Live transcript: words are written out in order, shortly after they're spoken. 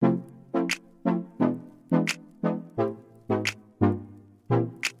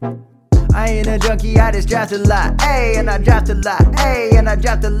ain't a junkie, I just draft a lot, ayy, and I draft a lot, ayy, and I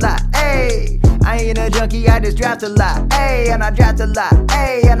draft a lot, ayy. I ain't a junkie, I just draft a lot, ayy, and I draft a lot,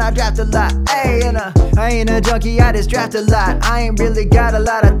 ayy, and I draft a lot, ayy, and I ain't a junkie, I just draft a lot. I ain't really got a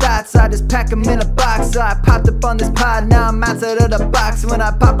lot of thoughts, I just pack them in a box. So I popped up on this pod, now I'm outside of the box. When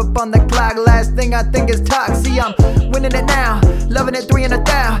I pop up on the clock, last thing I think is talk. See, I'm winning it now, loving it 3 in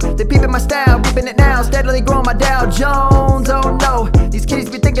 1,000. They peeping my style, reaping it now, steadily growing my Dow Jones. Oh no, these kids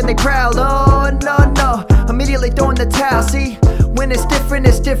be thinking they proud, oh no, immediately throwing the towel. See, when it's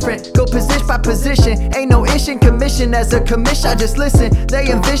different, go position by position. Ain't no issue commission as a commission, I just listen.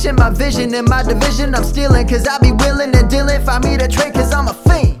 They envision my vision in my division, I'm stealing. Cause I be willing and dealing, find me the trade cause I'm a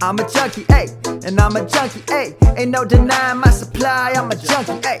fiend. I'm a junkie, ayy, and I'm a junkie, ayy. Ain't no denying my supply, I'm a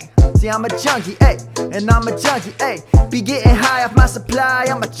junkie, ayy. See, I'm a junkie, ayy, and I'm a junkie, ayy. Be getting high off my supply,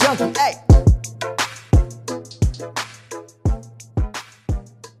 I'm a junkie, ayy.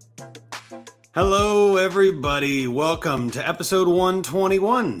 Hello, everybody. Welcome to episode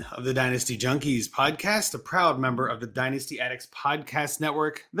 121 of the Dynasty Junkies podcast, a proud member of the Dynasty Addicts Podcast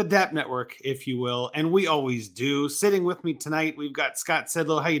Network, the DAP Network, if you will. And we always do. Sitting with me tonight, we've got Scott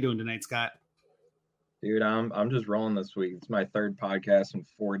Sedlow. How you doing tonight, Scott? Dude, I'm just rolling this week. It's my third podcast in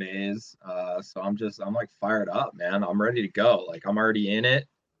 4 days. So I'm like fired up, man. I'm ready to go. Like I'm already in it.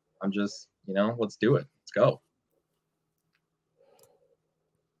 I'm just, let's do it. Let's go.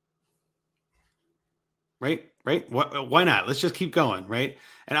 Right. Why not? Let's just keep going, right?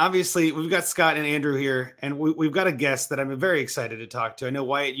 And obviously, we've got Scott and Andrew here, and we've got a guest that I'm very excited to talk to. I know,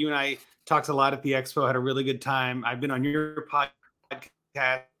 Wyatt, you and I talked a lot at the expo, had a really good time. I've been on your podcast,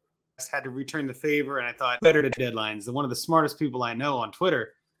 had to return the favor, and I thought better to deadlines. One of the smartest people I know on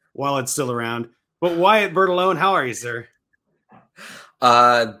Twitter, while it's still around. But Wyatt Bertolone, how are you, sir?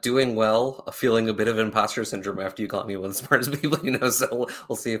 Doing well. Feeling a bit of imposter syndrome after you called me one of the smartest people So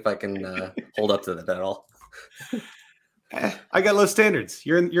we'll see if I can hold up to that at all. I got low standards.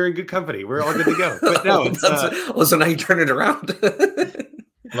 You're in good company. We're all good to go. But no, it's so now you turn it around.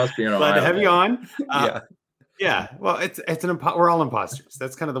 Must be an glad to have you on. Yeah. Well, we're all imposters.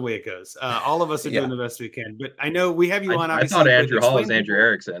 That's kind of the way it goes. All of us are doing the best we can. But I know we have you on. I thought Andrew Hall was Andrew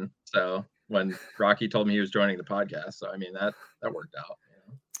Erickson. So when Rocky told me he was joining the podcast, so I mean that worked out.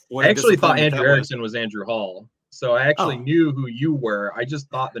 I actually thought Andrew Erickson was Andrew Hall. So I actually knew who you were. I just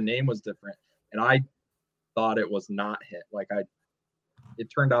thought the name was different, and I thought it was not him. It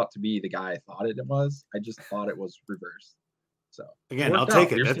turned out to be the guy I thought it was. I just thought it was reversed. So again, I'll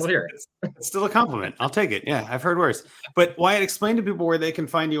take it. You're still here. It's still a compliment. I'll take it. Yeah, I've heard worse. But Wyatt, explain to people where they can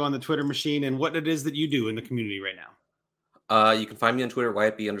find you on the Twitter machine and what it is that you do in the community right now. You can find me on Twitter,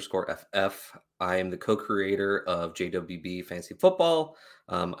 WyattB_FF. I am the co-creator of JWB Fantasy Football.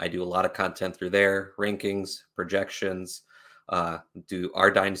 I do a lot of content through there, rankings, projections, do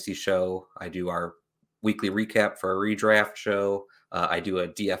our Dynasty show. I do our weekly recap for a redraft show. I do a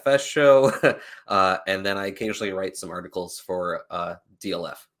DFS show, and then I occasionally write some articles for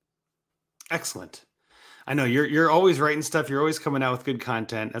DLF. Excellent. I know you're always writing stuff. You're always coming out with good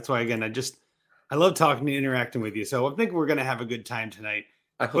content. That's why, again, I love talking and interacting with you. So I think we're going to have a good time tonight.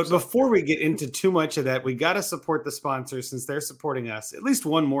 But before we get into too much of that, we got to support the sponsors since they're supporting us at least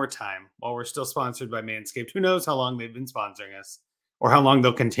one more time while we're still sponsored by Manscaped. Who knows how long they've been sponsoring us or how long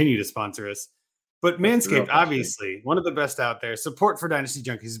they'll continue to sponsor us. But Manscaped, obviously, one of the best out there. Support for Dynasty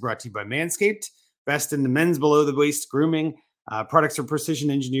Junkies is brought to you by Manscaped. Best in the men's below-the-waist grooming. Products are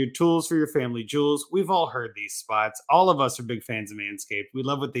precision-engineered tools for your family jewels. We've all heard these spots. All of us are big fans of Manscaped. We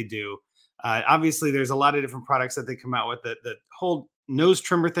love what they do. Obviously, there's a lot of different products that they come out with. The whole nose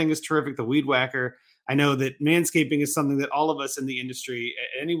trimmer thing is terrific. The Weed Whacker. I know that manscaping is something that all of us in the industry,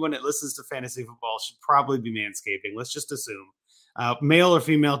 anyone that listens to fantasy football should probably be manscaping. Let's just assume. Male or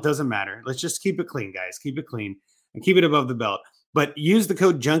female, doesn't matter. Let's just keep it clean, guys. Keep it clean and keep it above the belt. But use the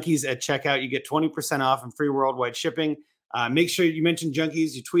code Junkies at checkout. You get 20% off and free worldwide shipping. Make sure you mention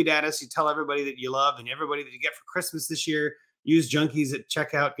Junkies. You tweet at us. You tell everybody that you love and everybody that you get for Christmas this year. Use Junkies at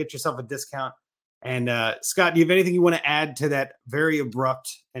checkout. Get yourself a discount. And Scott, do you have anything you want to add to that very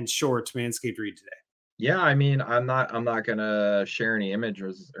abrupt and short Manscaped read today? Yeah, I mean, I'm not gonna share any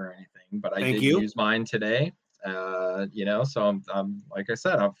images or anything, but I did use mine today. So I'm like I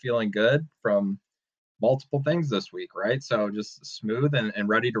said, I'm feeling good from multiple things this week, right? So just smooth and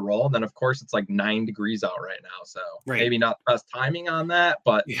ready to roll. And then of course it's like 9 degrees out right now. So maybe not the best timing on that,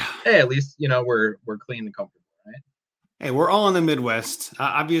 but hey, at least we're clean and comfortable, right? Hey, we're all in the Midwest.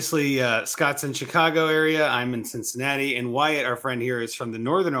 Obviously, Scott's in Chicago area. I'm in Cincinnati, and Wyatt, our friend here, is from the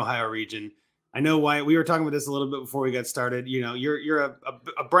Northern Ohio region. I know, Wyatt, we were talking about this a little bit before we got started. You're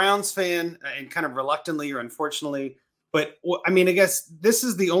a Browns fan, and kind of reluctantly or unfortunately, But I mean, I guess this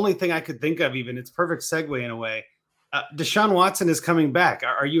is the only thing I could think of. Even it's perfect segue in a way. Deshaun Watson is coming back.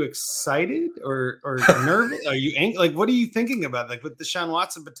 Are you excited or nervous? Are you angry? Like, what are you thinking about? Like with Deshaun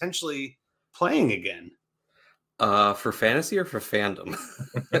Watson potentially playing again? For fantasy or for fandom?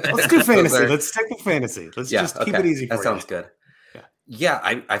 Let's do fantasy. Let's stick with fantasy. Let's just keep it easy for you. That sounds good. Yeah,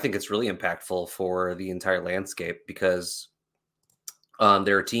 I think it's really impactful for the entire landscape because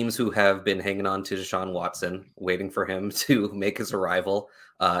there are teams who have been hanging on to Deshaun Watson, waiting for him to make his arrival.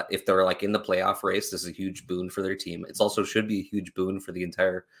 If they're like in the playoff race, this is a huge boon for their team. It's also should be a huge boon for the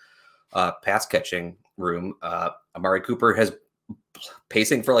entire pass catching room. Amari Cooper has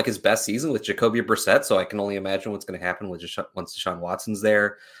pacing for like his best season with Jacoby Brissett, so I can only imagine what's going to happen with once Deshaun Watson's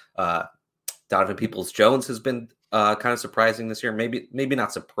there. Donovan Peoples-Jones has been kind of surprising this year. Maybe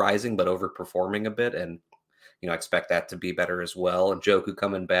not surprising, but overperforming a bit, and expect that to be better as well. And Njoku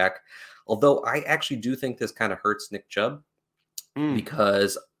coming back, although I actually do think this kind of hurts Nick Chubb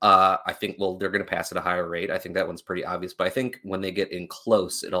because I think they're going to pass at a higher rate. I think that one's pretty obvious, but I think when they get in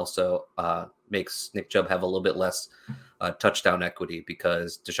close, it also makes Nick Chubb have a little bit less touchdown equity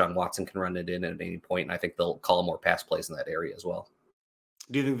because Deshaun Watson can run it in at any point, and I think they'll call more pass plays in that area as well.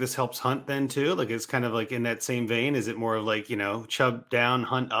 Do you think this helps Hunt then too? Like it's kind of like in that same vein. Is it more of like, Chubb down,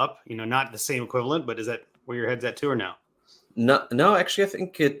 Hunt up, not the same equivalent, but is that where your head's at too or no? No, actually I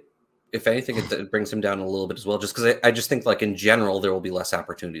think if anything, it brings him down a little bit as well, just because I just think like in general, there will be less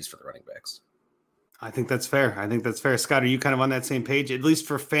opportunities for the running backs. I think that's fair. Scott, are you kind of on that same page, at least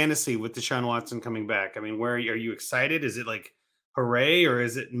for fantasy with Deshaun Watson coming back? I mean, where are you excited? Is it like hooray or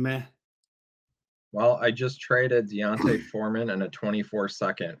is it meh? Well, I just traded Deontay Foreman and a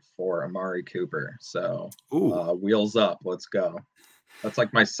 24-second for Amari Cooper. So wheels up. Let's go. That's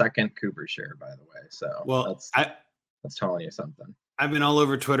like my second Cooper share, by the way. So that's telling you something. I've been all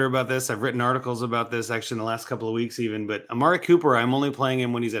over Twitter about this. I've written articles about this actually in the last couple of weeks even. But Amari Cooper, I'm only playing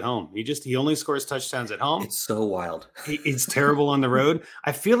him when he's at home. He only scores touchdowns at home. It's so wild. It's terrible on the road.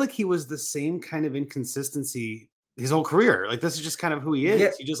 I feel like he was the same kind of inconsistency his whole career. Like this is just kind of who he is.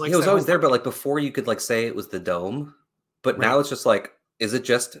 Yeah, he was always there, but like before you could like say it was the dome, but now it's just like, is it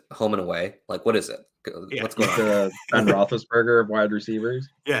just home and away? Like what is it? What's going on? The Ben Roethlisberger of wide receivers.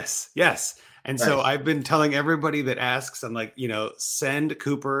 Yes. And nice. So I've been telling everybody that asks, I'm like, send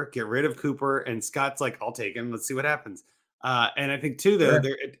Cooper, get rid of Cooper, and Scott's like, I'll take him. Let's see what happens. And I think too, though,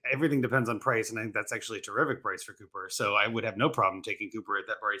 everything depends on price, and I think that's actually a terrific price for Cooper. So I would have no problem taking Cooper at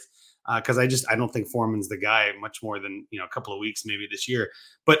that price because I don't think Foreman's the guy much more than a couple of weeks maybe this year.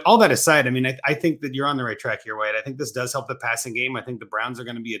 But all that aside, I mean, I think that you're on the right track here, Wyatt. I think this does help the passing game. I think the Browns are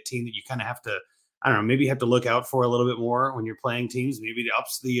going to be a team that you kind of have to, I don't know, maybe you have to look out for a little bit more when you're playing teams. Maybe it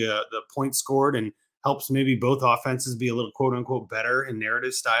ups the points scored and helps maybe both offenses be a little quote unquote better in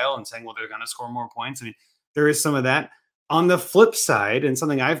narrative style and saying, well, they're going to score more points. I mean, there is some of that. On the flip side, and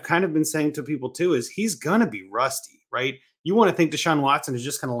something I've kind of been saying to people too, is he's going to be rusty, right? You want to think Deshaun Watson is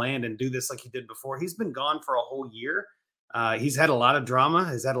just going to land and do this like he did before. He's been gone for a whole year. He's had a lot of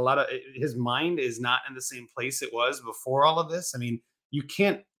drama. His mind is not in the same place it was before all of this. I mean, you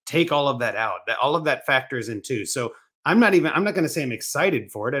can't take all of that out. All of that factors in too. So I'm not going to say I'm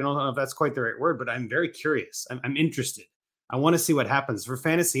excited for it. I don't know if that's quite the right word, but I'm very curious. I'm interested. I want to see what happens for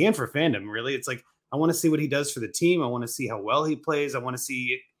fantasy and for fandom. Really, it's like, I want to see what he does for the team. I want to see how well he plays. I want to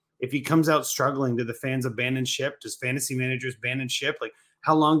see if he comes out struggling. Do the fans abandon ship? Does fantasy managers abandon ship? Like,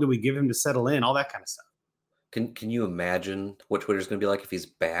 how long do we give him to settle in? All that kind of stuff. Can you imagine what Twitter's going to be like if he's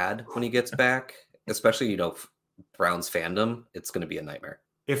bad when he gets back? Especially, Browns fandom. It's going to be a nightmare.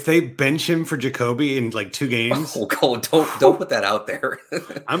 If they bench him for Jacoby in like 2 games. Don't put that out there.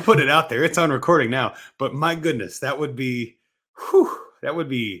 I'm putting it out there. It's on recording now. But my goodness, that would be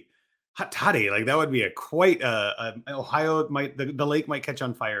hotty. Like that would be Ohio the lake might catch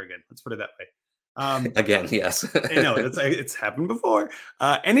on fire again. Let's put it that way. Again, yes. I know it's happened before.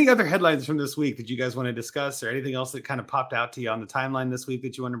 Any other headlines from this week that you guys want to discuss, or anything else that kind of popped out to you on the timeline this week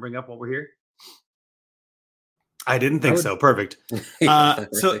that you want to bring up while we're here? I didn't think so. Perfect.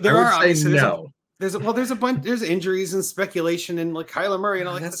 So there are obviously there's a bunch. There's injuries and speculation and like Kyler Murray and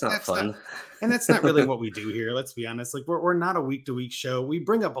all that. That's not fun. And that's not really what we do here. Let's be honest. Like we're not a week to week show. We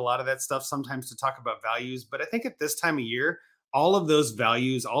bring up a lot of that stuff sometimes to talk about values, but I think at this time of year, all of those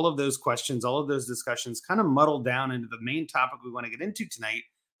values, all of those questions, all of those discussions kind of muddle down into the main topic we want to get into tonight,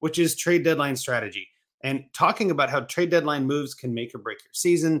 which is trade deadline strategy and talking about how trade deadline moves can make or break your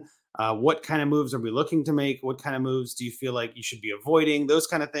season. What kind of moves are we looking to make? What kind of moves do you feel like you should be avoiding? Those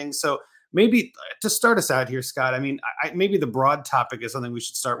kind of things. So maybe to start us out here, Scott, I mean, maybe the broad topic is something we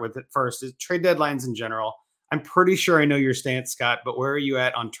should start with at first is trade deadlines in general. I'm pretty sure I know your stance, Scott, but where are you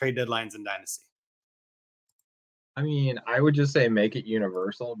at on trade deadlines in Dynasty? I mean, I would just say make it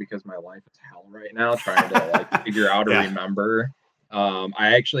universal because my life is hell right now trying to like figure out or remember.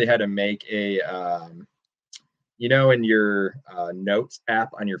 I actually had to make a, in your notes app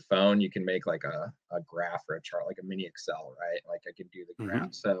on your phone, you can make like a graph or a chart, like a mini Excel, right? Like I can do the graph.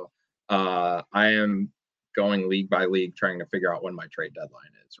 Mm-hmm. So I am going league by league trying to figure out when my trade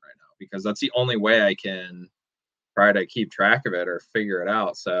deadline is right now, because that's the only way I can try to keep track of it or figure it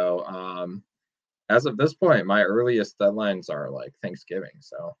out. So as of this point, my earliest deadlines are like Thanksgiving.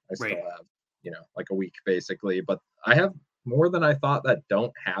 So I still have, like a week basically, but I have more than I thought that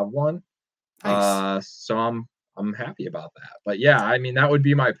don't have one. Nice. So I'm happy about that. But yeah, I mean, that would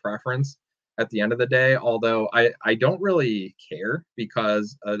be my preference at the end of the day, although I don't really care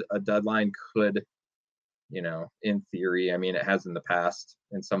because a deadline could, in theory, I mean, it has in the past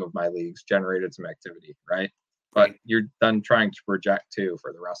in some of my leagues generated some activity, right? But you're then trying to project too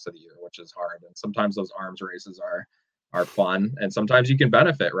for the rest of the year, which is hard. And sometimes those arms races are fun, and sometimes you can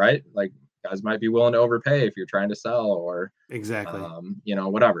benefit, right? Like guys might be willing to overpay if you're trying to sell or exactly,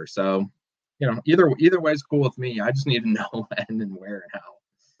 whatever. So, either way is cool with me. I just need to know when and where and how.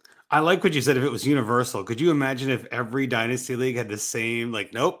 I like what you said. If it was universal, could you imagine if every dynasty league had the same?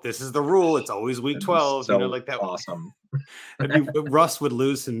 Like, nope, this is the rule. It's always week 12. So like that. Awesome. Russ would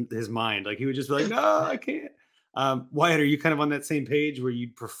lose his mind. Like he would just be like, no, I can't. Wyatt, are you kind of on that same page where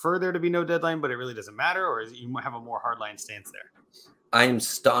you'd prefer there to be no deadline, but it really doesn't matter, or is it you have a more hardline stance there? I'm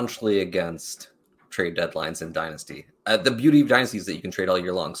staunchly against trade deadlines in Dynasty. The beauty of Dynasty is that you can trade all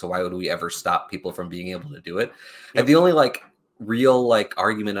year long, so why would we ever stop people from being able to do it? Yep. And the only real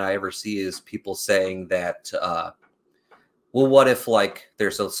argument I ever see is people saying that, well, what if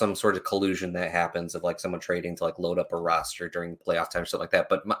there's some sort of collusion that happens of someone trading to load up a roster during playoff time or something like that.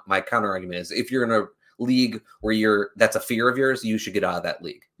 But my counter argument is if you're in a league where that's a fear of yours, you should get out of that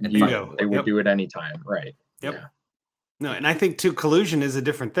league. And they would do it anytime, right? Yep. Yeah. No, and I think too, collusion is a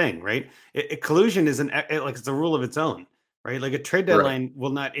different thing, right? Collusion is it's a rule of its own, right? Like a trade deadline will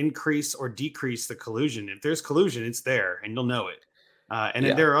not increase or decrease the collusion. If there's collusion, it's there, and you'll know it.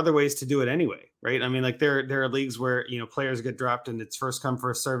 There are other ways to do it anyway, right? I mean, there are leagues where players get dropped and it's first come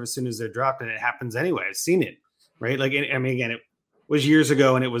first serve as soon as they're dropped, and it happens anyway. I've seen it, right? Again, it was years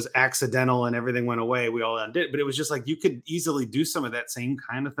ago and it was accidental and everything went away. We all undid it, but it was just you could easily do some of that same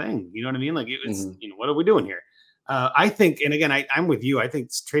kind of thing. You know what I mean? It was, what are we doing here? I think, and again, I'm with you. I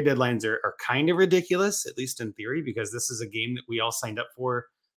think trade deadlines are kind of ridiculous, at least in theory, because this is a game that we all signed up for,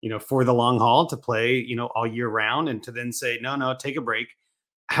 for the long haul to play, all year round, and to then say, no, take a break.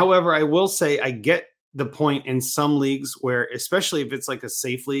 However, I will say I get the point in some leagues where, especially if it's a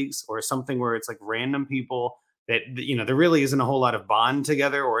safe leagues or something where it's random people that, there really isn't a whole lot of bond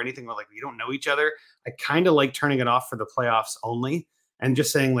together or anything where you don't know each other. I kind of like turning it off for the playoffs only and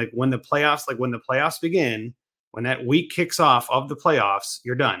just saying when the playoffs begin, when that week kicks off of the playoffs,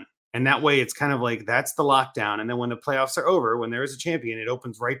 you're done. And that way it's kind of that's the lockdown. And then when the playoffs are over, when there is a champion, it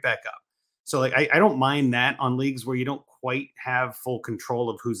opens right back up. So I don't mind that on leagues where you don't quite have full control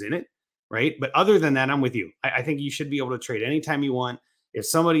of who's in it. Right. But other than that, I'm with you. I think you should be able to trade anytime you want. If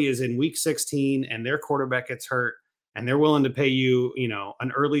somebody is in week 16 and their quarterback gets hurt and they're willing to pay you,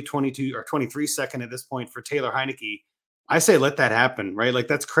 an early 22 or 23 second at this point for Taylor Heineke, I say let that happen, right?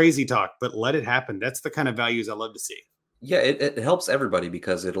 That's crazy talk, but let it happen. That's the kind of values I love to see. Yeah, it helps everybody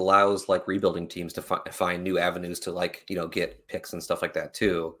because it allows rebuilding teams to find new avenues to get picks and stuff like that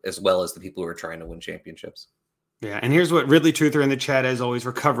too, as well as the people who are trying to win championships. Yeah, and here's what Ridley Truther in the chat, as always,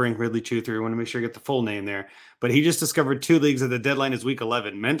 recovering Ridley Truther. I want to make sure I get the full name there. But he just discovered 2 leagues that the deadline is week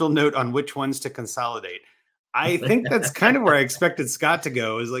 11. Mental note on which ones to consolidate. I think that's kind of where I expected Scott to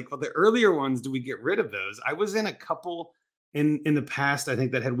go, is the earlier ones, do we get rid of those? I was in a couple in the past, I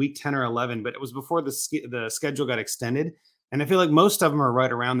think, that had week 10 or 11, but it was before the schedule got extended. And I feel like most of them are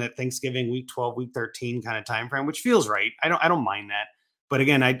right around that Thanksgiving, week 12, week 13 kind of time frame, which feels right. I don't mind that. But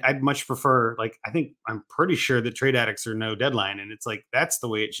again, I'd much prefer, I'm pretty sure that trade addicts are no deadline. And it's that's the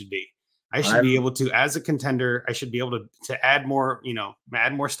way it should be. I should be able to, as a contender, I should be able to add more,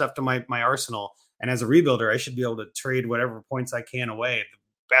 add more stuff to my arsenal. And as a rebuilder, I should be able to trade whatever points I can away at the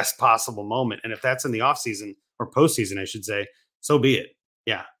best possible moment. And if that's in the offseason or postseason, I should say, so be it.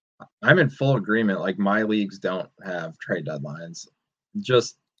 Yeah. I'm in full agreement. My leagues don't have trade deadlines.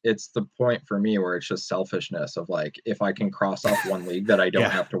 It's the point for me where it's just selfishness of if I can cross off one league that I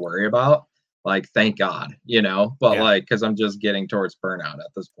don't have to worry about, thank God, but because I'm just getting towards burnout at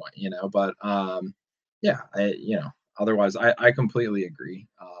this point, but otherwise I completely agree.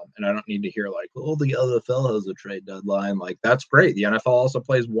 And I don't need to hear the NFL has a trade deadline. That's great. The NFL also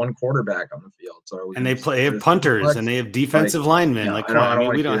plays one quarterback on the field. So and they have punters and they have defensive linemen.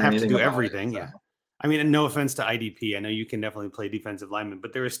 We don't have to do everything. Yeah. I mean, and no offense to IDP. I know you can definitely play defensive lineman,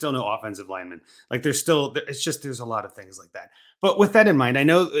 but there is still no offensive lineman. Like there's a lot of things like that. But with that in mind, I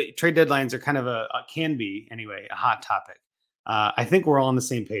know trade deadlines are kind of can be anyway, a hot topic. I think we're all on the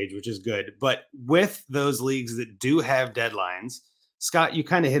same page, which is good. But with those leagues that do have deadlines, Scott, you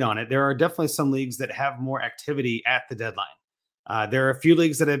kind of hit on it. There are definitely some leagues that have more activity at the deadline. There are a few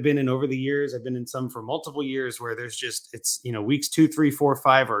leagues that I've been in over the years. I've been in some for multiple years where there's weeks 2, 3, 4,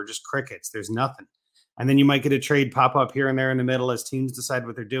 5 are just crickets. There's nothing. And then you might get a trade pop up here and there in the middle as teams decide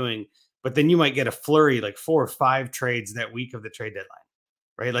what they're doing. But then you might get a flurry, like 4 or 5 trades that week of the trade deadline,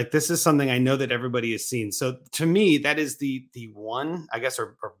 right? Like this is something I know that everybody has seen. So to me, that is the one, I guess,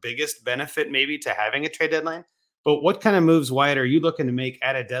 or biggest benefit maybe to having a trade deadline. But what kind of moves, Wyatt, are you looking to make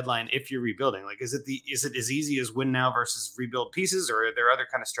at a deadline if you're rebuilding? Like, is it as easy as win now versus rebuild pieces, or are there other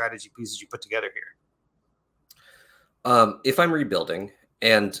kind of strategy pieces you put together here? If I'm rebuilding,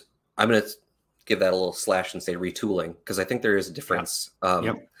 and I'm going to give that a little slash and say retooling, because I think there is a difference.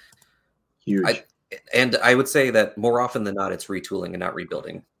 Huge. I would say that more often than not, it's retooling and not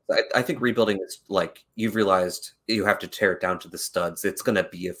rebuilding. I think rebuilding is like you've realized you have to tear it down to the studs. It's going to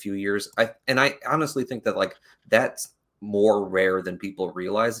be a few years. I honestly think that like that's more rare than people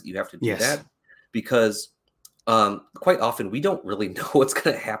realize that you have to do that, because quite often we don't really know what's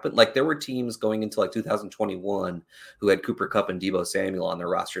going to happen. Like there were teams going into like 2021 who had Cooper Kupp and Deebo Samuel on their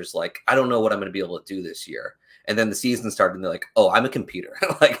rosters. Like, I don't know what I'm going to be able to do this year. And then the season started and they're like, oh, I'm a computer.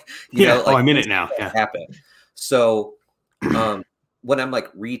 Like, you know, like, I'm in it now. Happen. So, when I'm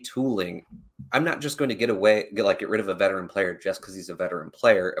like retooling, I'm not just going to get rid of a veteran player just because he's a veteran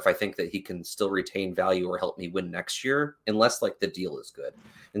player if I think that he can still retain value or help me win next year, unless like the deal is good.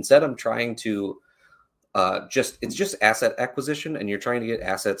 Instead, I'm trying to it's just asset acquisition, and you're trying to get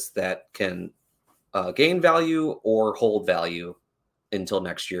assets that can gain value or hold value until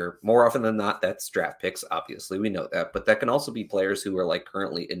next year. More often than not, that's draft picks. Obviously, we know that, but that can also be players who are like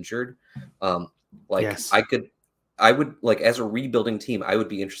currently injured. I would like, as a rebuilding team, I would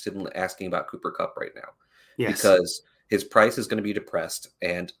be interested in asking about Cooper Kupp right now, because his price is going to be depressed,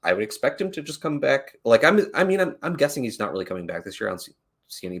 and I would expect him to just come back. Like I'm guessing he's not really coming back this year. I don't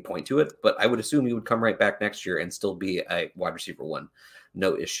see any point to it, but I would assume he would come right back next year and still be a wide receiver 1,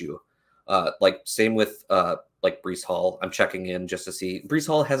 no issue. Like same with like Breece Hall. I'm checking in just to see. Breece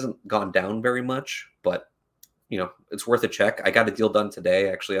Hall hasn't gone down very much, but you know it's worth a check. I got a deal done today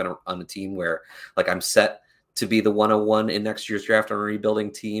actually on a team where like I'm set to be the 101 in next year's draft on a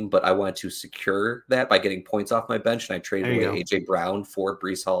rebuilding team, but I wanted to secure that by getting points off my bench, and I traded away AJ Brown for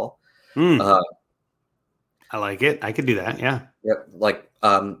Breece Hall. I like it. I could do that. Yeah. Yep. Like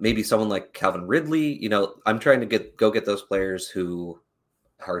maybe someone like Calvin Ridley. You know, I'm trying to get those players who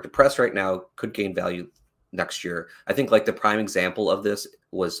are depressed right now, could gain value next year. I think like the prime example of this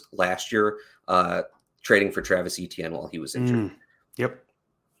was last year, trading for Travis Etienne while he was injured. Yep.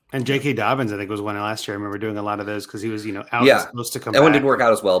 And J.K. Dobbins, I think, was one last year. I remember doing a lot of those because he was, out and supposed to come back. That one didn't work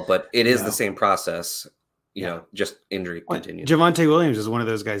out as well, but it is the same process. You know, just injury continues. Javonte Williams is one of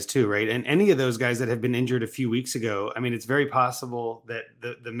those guys too, right? And any of those guys that have been injured a few weeks ago, I mean, it's very possible that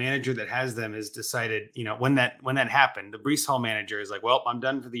the manager that has them has decided, when that happened, the Breece Hall manager is like, well, I'm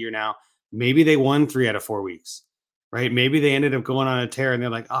done for the year now. Maybe they won 3 out of 4 weeks, right? Maybe they ended up going on a tear and they're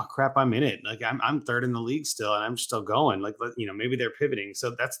like, oh crap, I'm in it. Like I'm third in the league still, and I'm still going. Like, maybe they're pivoting.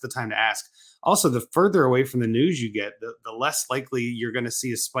 So that's the time to ask. Also, the further away from the news you get, the less likely you're going to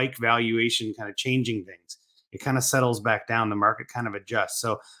see a spike valuation kind of changing things. It kind of settles back down. The market kind of adjusts.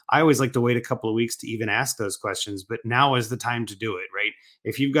 So I always like to wait a couple of weeks to even ask those questions, but now is the time to do it, right?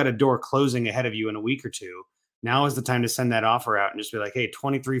 If you've got a door closing ahead of you in a week or two, now is the time to send that offer out and just be like, hey,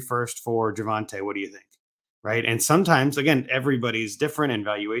 23 first for Javonte. What do you think? Right. And sometimes, again, everybody's different and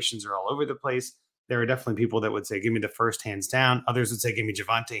valuations are all over the place. There are definitely people that would say, give me the first hands down. Others would say, give me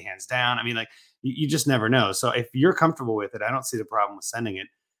Javonte hands down. I mean, like you just never know. So if you're comfortable with it, I don't see the problem with sending it.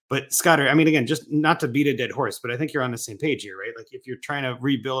 But Scott, I mean, again, just not to beat a dead horse, but I think you're on the same page here, right? Like if you're trying to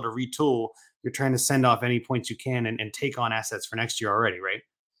rebuild or retool, you're trying to send off any points you can and take on assets for next year already, right?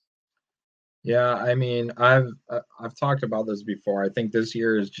 Yeah, I mean, I've talked about this before. I think this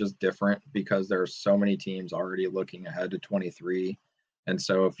year is just different because there are so many teams already looking ahead to 23. And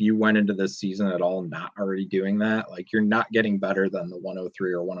so if you went into this season at all not already doing that, like you're not getting better than the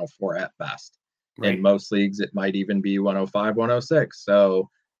 103 or 104 at best. Right. In most leagues, it might even be 105, 106. So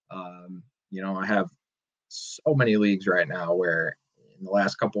I have so many leagues right now where in the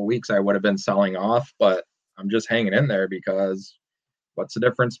last couple of weeks I would have been selling off, but I'm just hanging in there because what's the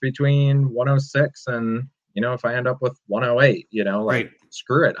difference between 106 and, if I end up with 108, right.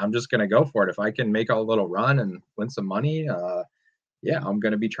 Screw it. I'm just going to go for it. If I can make a little run and win some money, I'm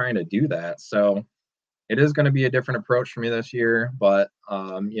going to be trying to do that. So it is going to be a different approach for me this year, but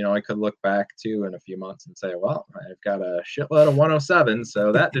I could look back to in a few months and say, well, I've got a shitload of 107,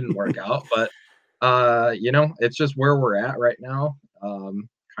 so that didn't work out. But it's just where we're at right now,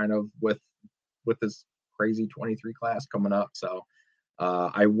 kind of with this crazy 23 class coming up. So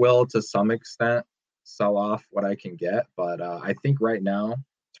I will, to some extent, sell off what I can get, but I think right now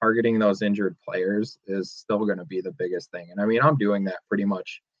targeting those injured players is still going to be the biggest thing. And I mean, I'm doing that pretty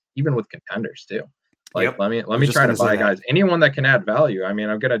much even with contenders too. Like, let me try to buy guys, anyone that can add value. I mean,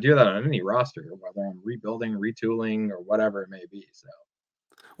 I'm going to do that on any roster, whether I'm rebuilding, retooling, or whatever it may be. So,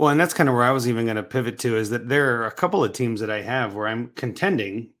 well, and that's kind of where I was even going to pivot to, is that there are a couple of teams that I have where I'm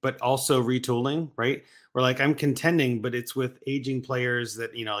contending, but also retooling, right? Where like I'm contending, but it's with aging players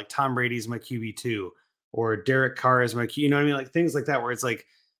that, like Tom Brady's my QB2 or Derek Carr is my Q, what I mean? Like things like that, where it's like,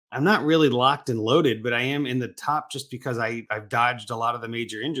 I'm not really locked and loaded, but I am in the top just because I've dodged a lot of the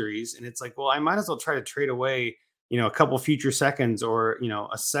major injuries. And it's like, well, I might as well try to trade away, a couple future seconds or,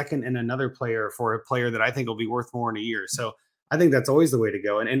 a second and another player for a player that I think will be worth more in a year. So I think that's always the way to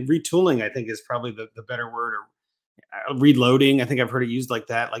go. And retooling, I think, is probably the better word, or reloading. I think I've heard it used like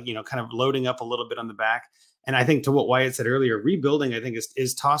that, like, kind of loading up a little bit on the back. And I think to what Wyatt said earlier, rebuilding, I think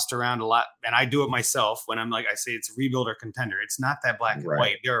is tossed around a lot. And I do it myself when I'm like, I say it's rebuild or contender. It's not that black and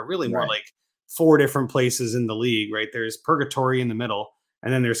white. There are really more like 4 different places in the league, right? There's purgatory in the middle,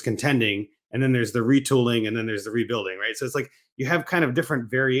 and then there's contending, and then there's the retooling, and then there's the rebuilding, right? So it's like you have kind of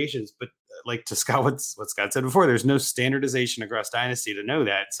different variations, but like to Scott, what Scott said before, there's no standardization across Dynasty to know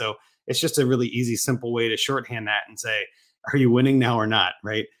that. So it's just a really easy, simple way to shorthand that and say, are you winning now or not,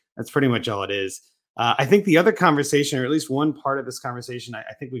 right? That's pretty much all it is. I think the other conversation, or at least one part of this conversation,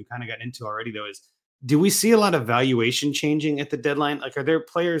 I think we've kind of gotten into already, though, is do we see a lot of valuation changing at the deadline? Like, are there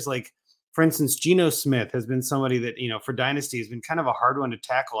players like, for instance, Geno Smith has been somebody that, for Dynasty has been kind of a hard one to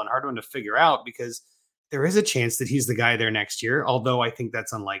tackle and hard one to figure out, because there is a chance that he's the guy there next year, although I think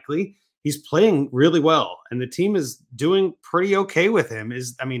that's unlikely. He's playing really well, and the team is doing pretty okay with him.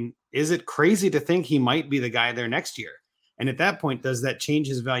 Is it crazy to think he might be the guy there next year? And at that point, does that change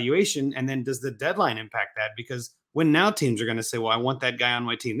his valuation? And then does the deadline impact that? Because when now teams are going to say, well, I want that guy on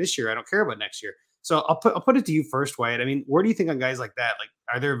my team this year, I don't care about next year. So I'll put it to you first, Wyatt. I mean, where do you think on guys like that? Like,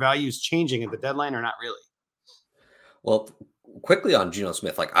 are their values changing at the deadline or not really? Well, quickly on Geno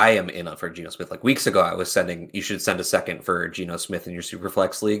Smith, like I am in for Geno Smith. Like weeks ago, I was you should send a second for Geno Smith in your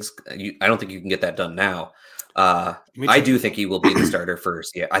Superflex leagues. I don't think you can get that done now. I do think he will be the starter for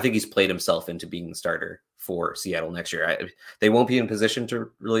Seattle. I think he's played himself into being the starter for Seattle next year. They won't be in position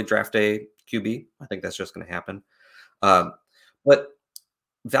to really draft a QB. I think that's just going to happen. But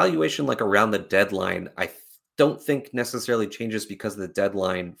valuation, like around the deadline, I don't think necessarily changes because of the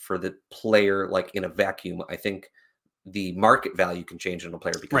deadline for the player, like in a vacuum. I think the market value can change in a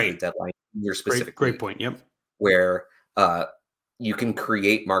player because of the deadline. You're specific. Great point. Yep. Where you can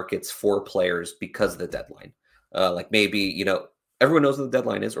create markets for players because of the deadline. Like maybe, everyone knows what the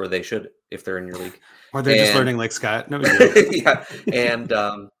deadline is, or they should if they're in your league. Or they're just learning like Scott. No, yeah. And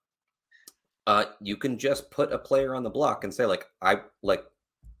you can just put a player on the block and say,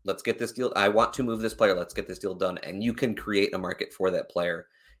 let's get this deal. I want to move this player. Let's get this deal done. And you can create a market for that player.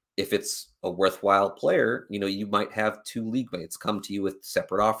 If it's a worthwhile player, you might have 2 league mates come to you with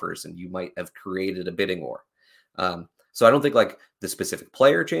separate offers, and you might have created a bidding war. So I don't think like the specific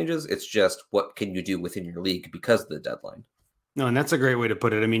player changes. It's just what can you do within your league because of the deadline. No, and that's a great way to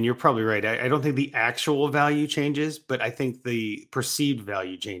put it. I mean, you're probably right. I don't think the actual value changes, but I think the perceived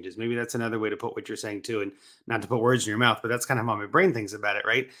value changes. Maybe that's another way to put what you're saying too, and not to put words in your mouth, but that's kind of how my brain thinks about it,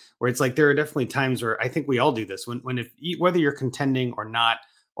 right? Where it's like there are definitely times where I think we all do this whether you're contending or not,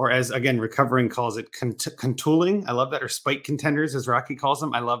 or as again Recovering calls it, contooling. I love that, or spike contenders as Rocky calls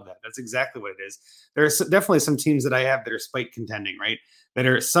them. I love that. That's exactly what it is. There's definitely some teams that I have that are spike contending, right? That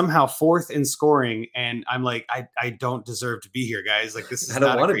are somehow 4th in scoring, and I'm like, I don't deserve to be here, guys. Like this is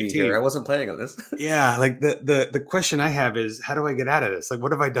not a great team. Here. I wasn't playing on this. Yeah, like the question I have is, how do I get out of this? Like,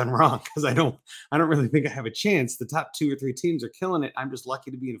 what have I done wrong? Because I don't really think I have a chance. The top 2 or 3 teams are killing it. I'm just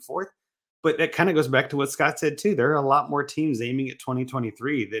lucky to be in 4th. But that kind of goes back to what Scott said too. There are a lot more teams aiming at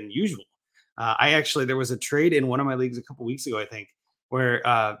 2023 than usual. There was a trade in one of my leagues a couple weeks ago, I think, where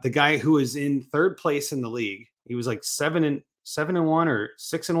the guy who was in 3rd place in the league, he was like 7-1 or 6-1,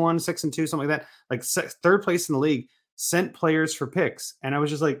 6-2, something like that. Like 3rd place in the league, sent players for picks, and I was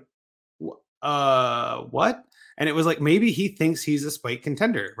just like, what? And it was like, maybe he thinks he's a spike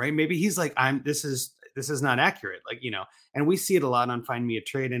contender, right? Maybe he's like, this is not accurate. Like, and we see it a lot on Find Me a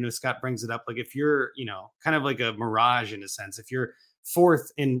Trade. I know Scott brings it up. Like if you're, kind of like a mirage in a sense, if you're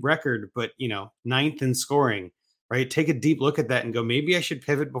 4th in record, but 9th in scoring, right? Take a deep look at that and go, maybe I should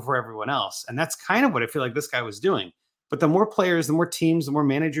pivot before everyone else. And that's kind of what I feel like this guy was doing. But the more players, the more teams, the more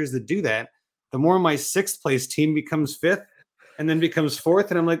managers that do that, the more my 6th place team becomes 5th and then becomes 4th.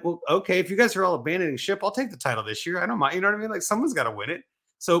 And I'm like, well, okay, if you guys are all abandoning ship, I'll take the title this year. I don't mind. You know what I mean? Like, someone's got to win it.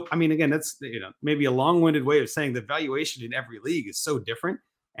 So, I mean, again, that's, maybe a long-winded way of saying the valuation in every league is so different,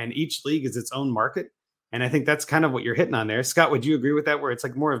 and each league is its own market. And I think that's kind of what you're hitting on there. Scott, would you agree with that, where it's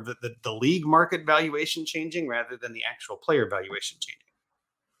like more of the league market valuation changing rather than the actual player valuation changing?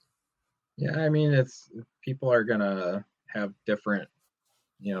 Yeah, I mean, people are going to have different,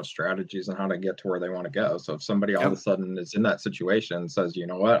 strategies on how to get to where they want to go. So if somebody all of a sudden is in that situation and says, you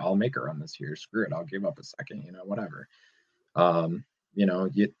know what, I'll make a run this year, screw it, I'll give up a second, whatever.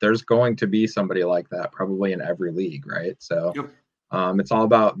 There's going to be somebody like that probably in every league, right? So it's all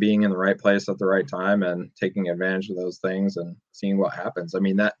about being in the right place at the right time and taking advantage of those things and seeing what happens. I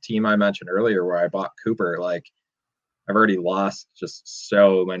mean, that team I mentioned earlier where I bought Cooper, like, I've already lost just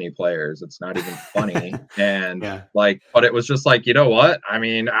so many players. It's not even funny. And but it was just like, you know what? I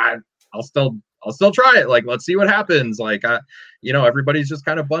mean, I'll still try it. Like, let's see what happens. Like, everybody's just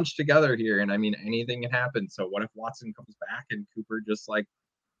kind of bunched together here. And I mean, anything can happen. So what if Watson comes back and Cooper just like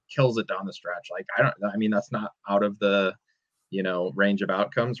kills it down the stretch? Like, that's not out of the, range of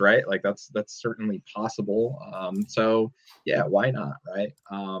outcomes, right? Like that's certainly possible. So yeah, why not? Right.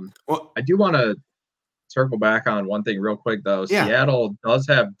 Well, I do want to circle back on one thing real quick though. Seattle does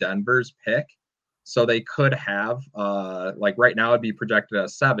have Denver's pick. So they could have, like right now it'd be projected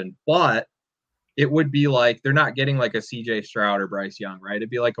as 7, but it would be like, they're not getting like a CJ Stroud or Bryce Young, right? It'd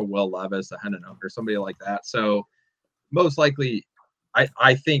be like a Will Levis, a Hennon or somebody like that. So most likely,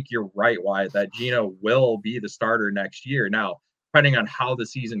 I think you're right, Wyatt, that Geno will be the starter next year. Now, depending on how the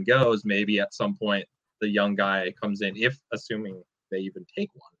season goes, maybe at some point the young guy comes in, assuming they even take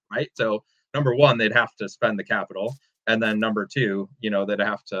one, right? So number one, they'd have to spend the capital. And then number 2, they'd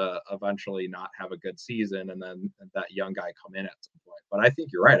have to eventually not have a good season and then that young guy come in at some point. But I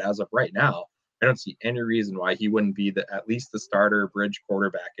think you're right. As of right now, I don't see any reason why he wouldn't be at least the starter bridge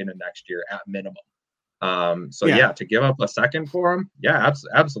quarterback into next year at minimum. To give up a second for him,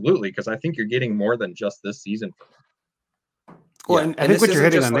 absolutely, because I think you're getting more than just this season for him. Well, and I think what you're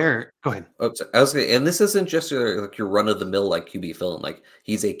hitting on there. Go ahead. Oh, and this isn't just your run of the mill like QB filling. Like,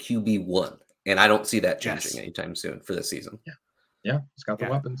 he's a QB1, and I don't see that changing anytime soon for this season. Yeah, he's got the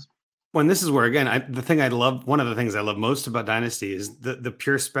weapons. Well, and this is where again, one of the things I love most about Dynasty is the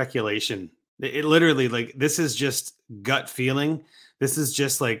pure speculation. It literally, like, this is just gut feeling. This is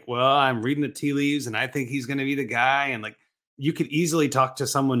just like, well, I'm reading the tea leaves and I think he's going to be the guy. And like, you could easily talk to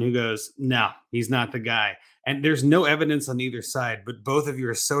someone who goes, no, he's not the guy. And there's no evidence on either side, but both of you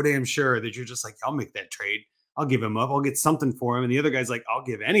are so damn sure that you're just like, I'll make that trade. I'll give him up. I'll get something for him. And the other guy's like, I'll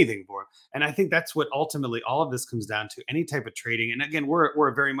give anything for him. And I think that's what ultimately all of this comes down to, any type of trading. And again,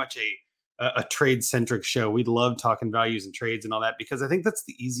 we're very much a trade centric show. We love talking values and trades and all that, because I think that's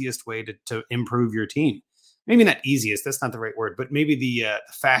the easiest way to improve your team. Maybe not easiest, that's not the right word, but maybe the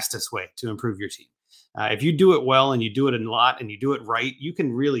fastest way to improve your team. If you do it well and you do it a lot and you do it right, you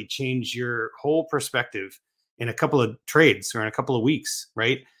can really change your whole perspective in a couple of trades or in a couple of weeks,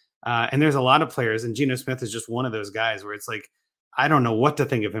 right? And there's a lot of players, and Geno Smith is just one of those guys where it's like, I don't know what to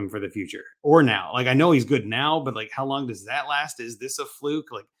think of him for the future or now. Like, I know he's good now, but like, how long does that last? Is this a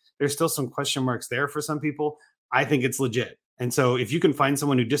fluke? Like, there's still some question marks there for some people. I think it's legit. And so if you can find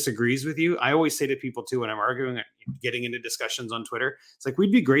someone who disagrees with you, I always say to people too, when I'm arguing, getting into discussions on Twitter, it's like,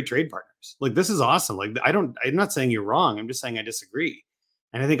 we'd be great trade partners. Like, this is awesome. Like, I'm not saying you're wrong. I'm just saying I disagree.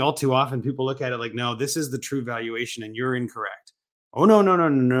 And I think all too often people look at it like, no, this is the true valuation and you're incorrect. Oh, no.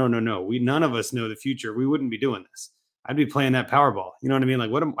 None of us know the future. We wouldn't be doing this. I'd be playing that Powerball. You know what I mean?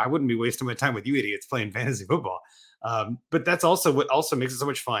 Like, I wouldn't be wasting my time with you idiots playing fantasy football. But that's also what also makes it so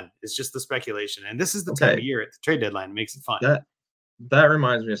much fun. It's just the speculation. And this is the time of year at the trade deadline. It makes it fun. That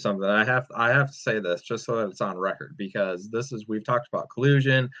reminds me of something. I have to say this just so that it's on record, because we've talked about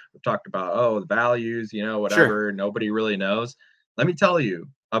collusion. We've talked about, the values, whatever. Sure. Nobody really knows. Let me tell you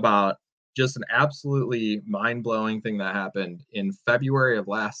about just an absolutely mind-blowing thing that happened in February of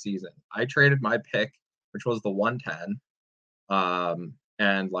last season. I traded my pick, which was the 110,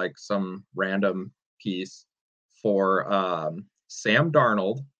 and like some random piece for Sam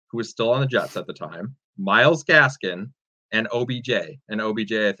Darnold, who was still on the Jets at the time, Myles Gaskin, and OBJ. And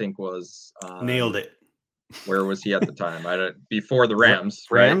OBJ, I think, was nailed it. Where was he at the time? Before the Rams,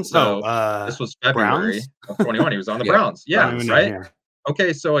 right? So this was February of 21. He was on the Browns. Yeah, right.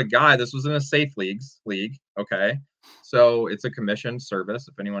 Okay, so this was in a Safe League. Okay, so it's a commissioned service.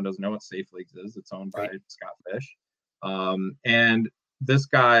 If anyone doesn't know what Safe Leagues is, it's owned by Scott Fish. And this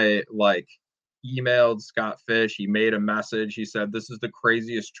guy, like, emailed Scott Fish. He made a message. He said, "This is the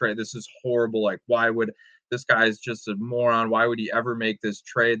craziest trade. This is horrible. Like, why would this guy is just a moron? Why would he ever make this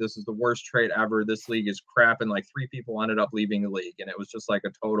trade? This is the worst trade ever. This league is crap." And like 3 people ended up leaving the league, and it was just like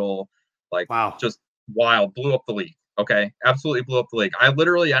a total, like, wow, just wild. Blew up the league. Okay, absolutely blew up the league. I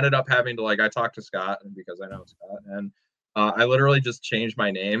literally ended up having to, like, I talked to Scott, and because I know Scott, and I literally just changed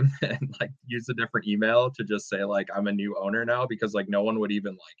my name and like used a different email to just say like I'm a new owner now, because like no one would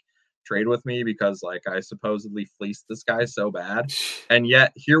even like trade with me because like I supposedly fleeced this guy so bad. And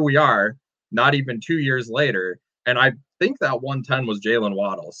yet here we are, not even 2 years later, and I think that 110 was Jalen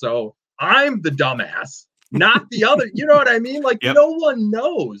Waddle. So I'm the dumbass, not the other. You know what I mean? Like, yep. No one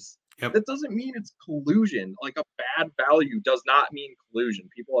knows. Yep. That doesn't mean it's collusion. Like, a bad value does not mean collusion.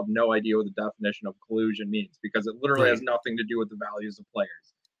 People have no idea what the definition of collusion means because it literally has nothing to do with the values of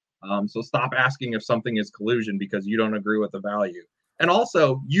players. So stop asking if something is collusion because you don't agree with the value. And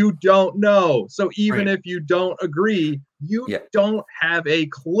also, you don't know. So even if you don't agree, you don't have a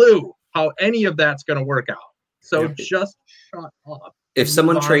clue how any of that's going to work out. So just shut up. If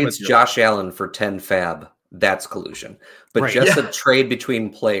someone trades Josh Allen for 10 fab, that's collusion. But just a trade between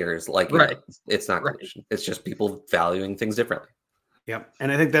players, like, you know, it's not collusion. It's just people valuing things differently. Yep.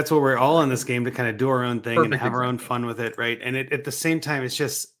 And I think that's what we're all in this game, to kind of do our own thing and have our own fun with it. Right. And at the same time, it's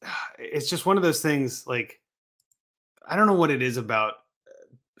just one of those things, like, I don't know what it is about.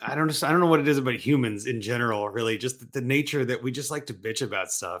 I don't know what it is about humans in general, really, just the nature that we just like to bitch about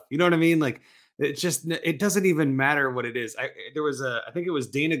stuff. You know what I mean? Like, it doesn't even matter what it is. I think it was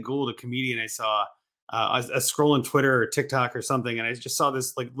Dana Gould, a comedian I saw, I was scrolling Twitter or TikTok or something, and I just saw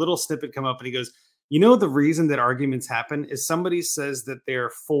this like little snippet come up, and he goes, "You know, the reason that arguments happen is somebody says that they're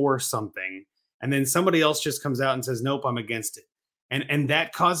for something, and then somebody else just comes out and says, nope, I'm against it. And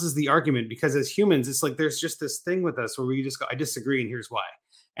that causes the argument, because as humans, it's like there's just this thing with us where we just go, I disagree, and here's why."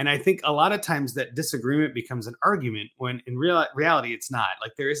 And I think a lot of times that disagreement becomes an argument when in reality, it's not.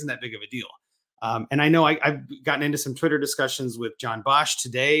 Like, there isn't that big of a deal. And I know I've gotten into some Twitter discussions with John Bosch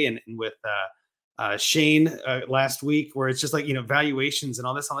today and with Shane last week, where it's just like, you know, valuations and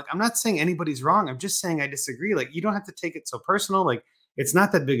all this. I'm like, I'm not saying anybody's wrong. I'm just saying I disagree. Like, you don't have to take it so personal. Like, it's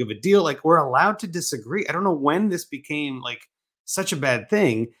not that big of a deal. Like, we're allowed to disagree. I don't know when this became like such a bad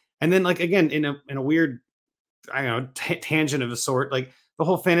thing. And then, like, again, in a weird, I don't know, tangent of a sort, like the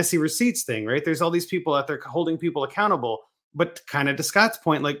whole fantasy receipts thing, right? There's all these people out there holding people accountable, but kind of to Scott's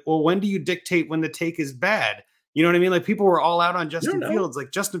point, like, well, when do you dictate when the take is bad? You know what I mean? Like, people were all out on Justin Fields,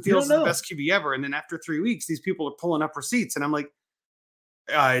 like Justin Fields is the best QB ever. And then after 3 weeks, these people are pulling up receipts. And I'm like,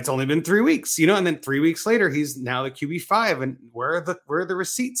 it's only been 3 weeks, you know? And then 3 weeks later, he's now the QB5. And where are the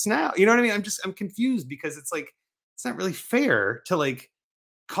receipts now? You know what I mean? I'm confused, because it's like, it's not really fair to like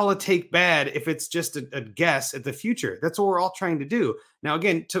call a take bad if it's just a guess at the future. That's what we're all trying to do. Now,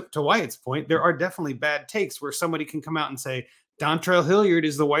 again, to Wyatt's point, there are definitely bad takes where somebody can come out and say Dontrell Hilliard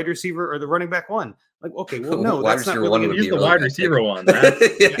is the wide receiver or the running back one. Like, okay, well, no, that's not really. He's the wide receiver one.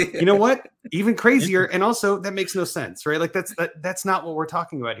 You know what? Even crazier, and also that makes no sense, right? Like, that's not what we're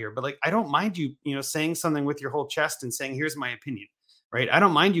talking about here. But like, I don't mind you, saying something with your whole chest and saying, "Here's my opinion," right? I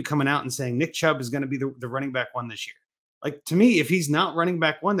don't mind you coming out and saying Nick Chubb is going to be the running back one this year. Like, to me, if he's not running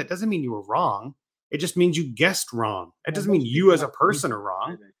back one, that doesn't mean you were wrong. It just means you guessed wrong. It doesn't mean you as a person are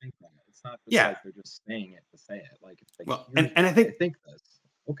wrong. It's not just like they're just saying it to say it. Like, and I think this.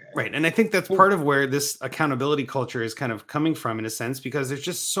 Okay. Right. And I think that's part of where this accountability culture is kind of coming from, in a sense, because there's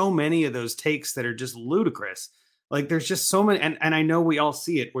just so many of those takes that are just ludicrous. Like, there's just so many. And I know we all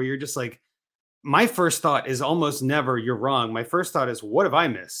see it, where you're just like, my first thought is almost never you're wrong. My first thought is, what have I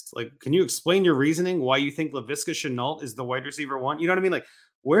missed? Like, can you explain your reasoning why you think Laviska Shenault is the wide receiver one? You know what I mean? Like,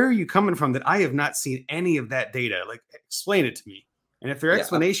 where are you coming from that I have not seen any of that data? Like, explain it to me. And if your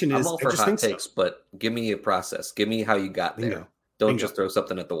explanation is, I'm all for hot takes, but give me a process. Give me how you got there. Bingo. Don't just throw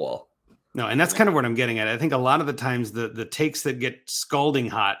something at the wall. No, and that's kind of what I'm getting at. I think a lot of the times the takes that get scalding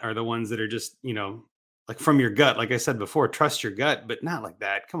hot are the ones that are just, like from your gut. Like I said before, trust your gut, but not like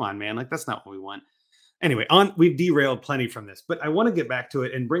that. Come on, man. Like, that's not what we want. Anyway, we've derailed plenty from this, but I want to get back to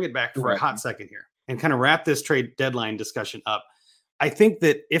it and bring it back for a hot second here and kind of wrap this trade deadline discussion up. I think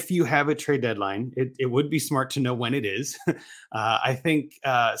that if you have a trade deadline, it would be smart to know when it is. I think,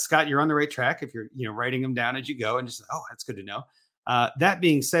 Scott, you're on the right track if you're writing them down as you go and just, oh, that's good to know. That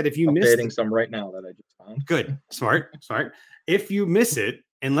being said, if you updating some right now that I just found. Good. Smart. If you miss it,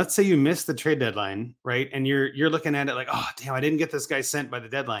 and let's say you miss the trade deadline, right? And you're looking at it like, oh, damn, I didn't get this guy sent by the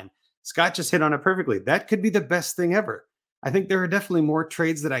deadline. Scott just hit on it perfectly. That could be the best thing ever. I think there are definitely more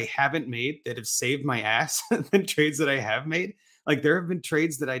trades that I haven't made that have saved my ass than trades that I have made. Like, there have been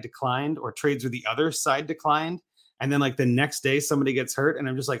trades that I declined, or trades where the other side declined. And then like the next day somebody gets hurt and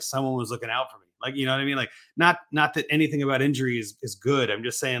I'm just like, someone was looking out for me. Like, you know what I mean? Like, not that anything about injury is good. I'm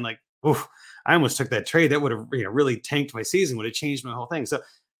just saying, like, oof, I almost took that trade. That would have, really tanked my season, would have changed my whole thing. So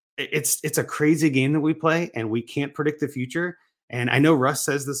it's a crazy game that we play, and we can't predict the future. And I know Russ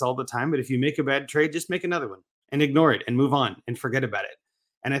says this all the time, but if you make a bad trade, just make another one and ignore it and move on and forget about it.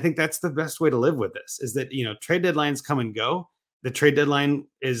 And I think that's the best way to live with this, is that, trade deadlines come and go. The trade deadline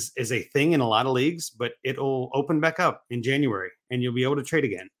is a thing in a lot of leagues, but it'll open back up in January and you'll be able to trade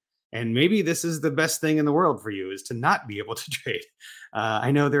again. And maybe this is the best thing in the world for you, is to not be able to trade.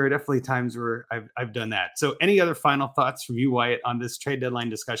 I know there are definitely times where I've done that. So any other final thoughts from you, Wyatt, on this trade deadline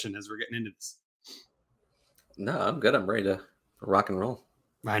discussion as we're getting into this? No, I'm good. I'm ready to rock and roll.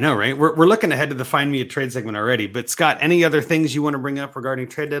 I know, right? We're looking ahead to the Find Me a Trade segment already. But Scott, any other things you want to bring up regarding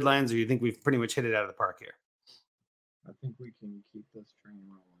trade deadlines, or you think we've pretty much hit it out of the park here? I think we can keep this train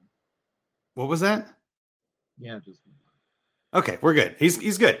rolling. What was that? Yeah, just okay. We're good.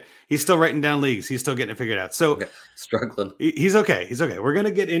 He's good. He's still writing down leagues. He's still getting it figured out. So struggling. He's okay. He's okay. We're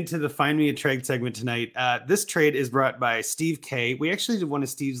gonna get into the Find Me a Trade segment tonight. This trade is brought by Steve K. We actually did one of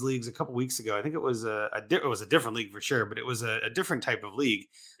Steve's leagues a couple weeks ago. I think it was a different league for sure, but it was a different type of league.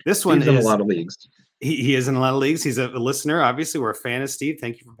 This one is in a lot of leagues. He is in a lot of leagues. He's a listener. Obviously, we're a fan of Steve.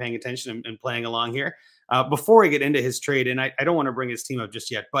 Thank you for paying attention and playing along here. Before I get into his trade, and I don't want to bring his team up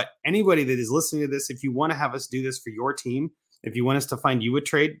just yet, but anybody that is listening to this, if you want to have us do this for your team, if you want us to find you a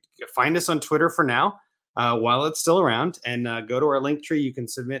trade, find us on Twitter for now while it's still around, and go to our link tree. You can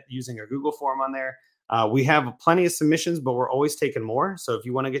submit using our Google form on there. We have plenty of submissions, but we're always taking more. So if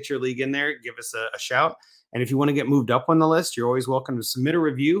you want to get your league in there, give us a shout. And if you want to get moved up on the list, you're always welcome to submit a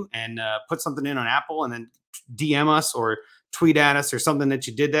review and put something in on Apple, and then DM us or tweet at us or something that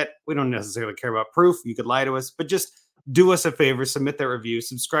you did that. We don't necessarily care about proof. You could lie to us, but just do us a favor, submit that review,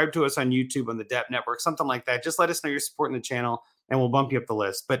 subscribe to us on YouTube, on the DEP Network, something like that. Just let us know you're supporting the channel and we'll bump you up the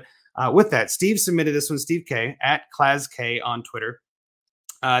list. But with that, Steve submitted this one, Steve K, at ClasK on Twitter.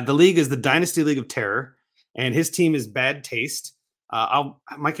 The league is the Dynasty League of Terror, and his team is Bad Taste.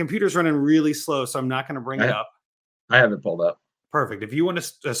 My computer's running really slow, so I'm not going to bring it up. I have it pulled up. Perfect. If you want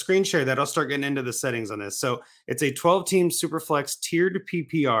to screen share that, I'll start getting into the settings on this. So it's a 12-team Superflex tiered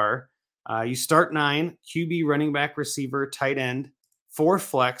PPR. You start 9, QB, running back, receiver, tight end, 4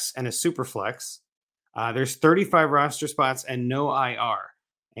 flex, and a super flex. There's 35 roster spots and no IR.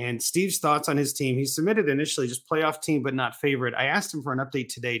 And Steve's thoughts on his team. He submitted initially just playoff team, but not favorite. I asked him for an update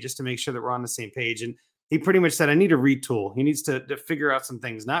today just to make sure that we're on the same page. And he pretty much said, I need a retool. He needs to figure out some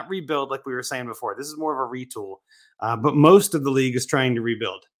things, not rebuild like we were saying before. This is more of a retool. But most of the league is trying to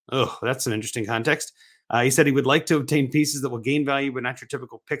rebuild. Oh, that's an interesting context. He said he would like to obtain pieces that will gain value, but not your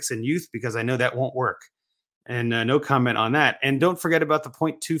typical picks in youth, because I know that won't work. And no comment on that. And don't forget about the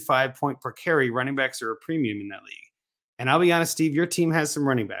 0.25 point per carry. Running backs are a premium in that league. And I'll be honest, Steve, your team has some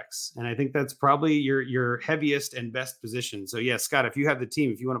running backs. And I think that's probably your heaviest and best position. So, yeah, Scott, if you have the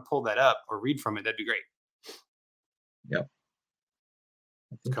team, if you want to pull that up or read from it, that'd be great. Yep.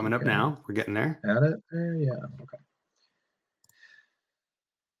 It's coming up now. We're getting there. At it there? Yeah. Okay.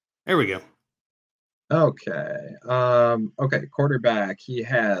 There we go. Okay. Okay. Quarterback. He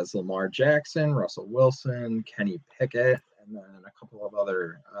has Lamar Jackson, Russell Wilson, Kenny Pickett, and then a couple of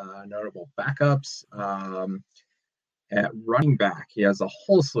other notable backups. At running back, he has a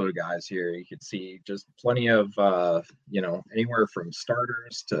whole slew of guys here. You can see just plenty of, anywhere from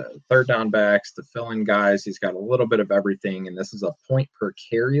starters to third down backs to fill-in guys. He's got a little bit of everything, and this is a point per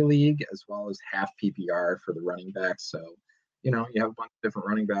carry league as well as half PPR for the running backs. So, you have a bunch of different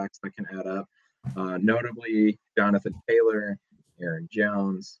running backs that can add up. Notably, Jonathan Taylor, Aaron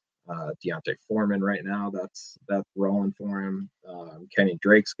Jones, Deontay Foreman right now. That's rolling for him. Kenny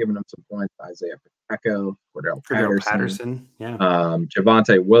Drake's giving him some points. Isaiah Pacheco, Cordell Patterson. Yeah.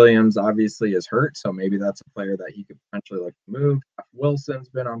 Javonte Williams obviously is hurt, so maybe that's a player that he could potentially look to move. Wilson's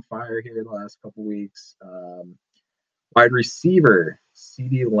been on fire here the last couple weeks. Wide receiver,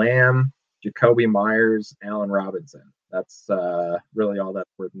 CeeDee Lamb, Jacoby Myers, Allen Robinson. That's really all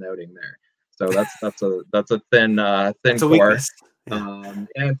that's worth noting there. So that's a thin core.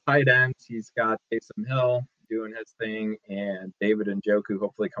 And tight ends, he's got Taysom Hill doing his thing, and David Njoku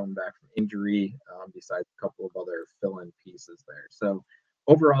hopefully coming back from injury, besides a couple of other fill-in pieces there. So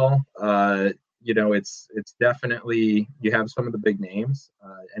overall, it's definitely, you have some of the big names.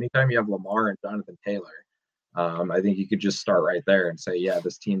 Anytime you have Lamar and Jonathan Taylor, I think you could just start right there and say, yeah,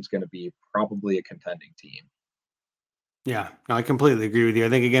 this team's going to be probably a contending team. Yeah, no, I completely agree with you. I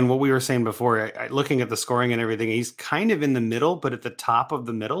think, again, what we were saying before, looking at the scoring and everything, he's kind of in the middle, but at the top of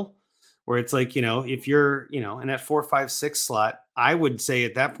the middle, where it's like, if you're, in that 4, 5, 6 slot, I would say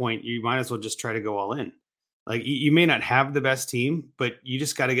at that point, you might as well just try to go all in. Like you may not have the best team, but you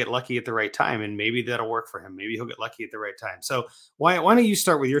just got to get lucky at the right time, and maybe that'll work for him. Maybe he'll get lucky at the right time. So why don't you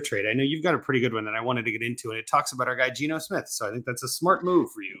start with your trade? I know you've got a pretty good one that I wanted to get into, and it talks about our guy Geno Smith. So I think that's a smart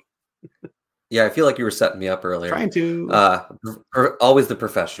move for you. Yeah, I feel like you were setting me up earlier. Trying to. Always the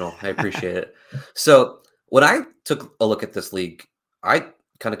professional. I appreciate it. So when I took a look at this league, I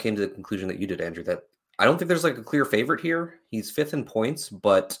kind of came to the conclusion that you did, Andrew, that I don't think there's like a clear favorite here. He's 5th in points,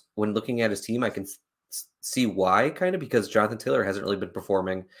 but when looking at his team, I can see why, kind of, because Jonathan Taylor hasn't really been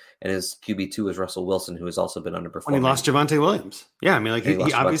performing, and his QB2 is Russell Wilson, who has also been underperforming. When he lost Javonte Williams. Yeah, I mean, like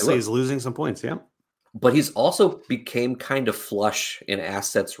he obviously is losing some points, yeah. But he's also became kind of flush in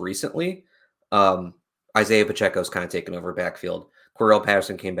assets recently. Isaiah Pacheco's kind of taken over backfield. Cordarrelle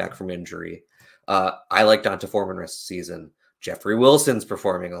Patterson came back from injury. I like D'Onta Foreman rest of the season. Jeffrey Wilson's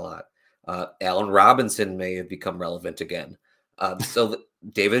performing a lot. Allen Robinson may have become relevant again. So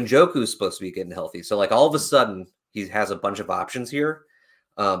David Njoku is supposed to be getting healthy. So like all of a sudden he has a bunch of options here.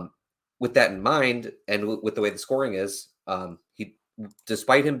 With that in mind, and with the way the scoring is, he,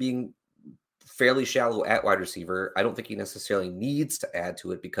 despite him being fairly shallow at wide receiver, I don't think he necessarily needs to add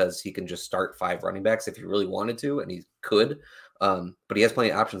to it because he can just start 5 running backs if he really wanted to, and he could. But he has plenty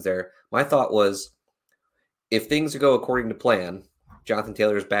of options there. My thought was, if things go according to plan, Jonathan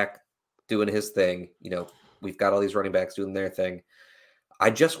Taylor's back doing his thing. You know, we've got all these running backs doing their thing. I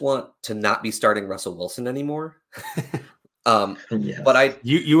just want to not be starting Russell Wilson anymore. Yes. But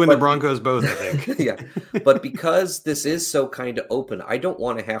you and the Broncos both, I think. Yeah. But because this is so kind of open, I don't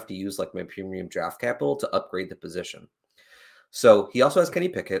want to have to use like my premium draft capital to upgrade the position. So he also has Kenny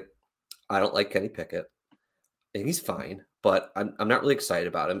Pickett. I don't like Kenny Pickett. And he's fine, but I'm not really excited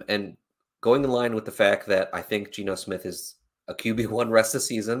about him. And going in line with the fact that I think Geno Smith is a QB1 rest of the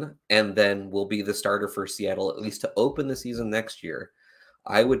season and then will be the starter for Seattle, at least to open the season next year,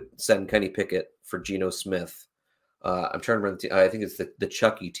 I would send Kenny Pickett for Geno Smith. I'm trying to remember I think it's the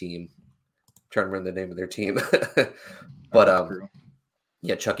Chucky team. I'm trying to remember the name of their team. But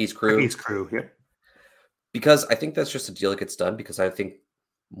yeah, Chucky's Crew. Chucky's Crew, yeah. Because I think that's just a deal that gets done, because I think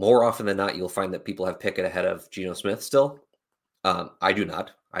more often than not, you'll find that people have Pickett ahead of Geno Smith still. I do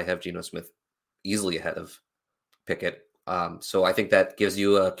not. I have Geno Smith easily ahead of Pickett. So I think that gives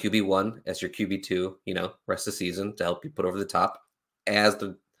you a QB1 as your QB2, you know, rest of the season to help you put over the top as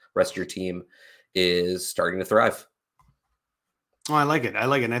the rest of your team is starting to thrive. Oh, I like it.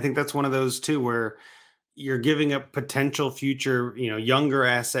 And I think that's one of those too, where you're giving up potential future, you know, younger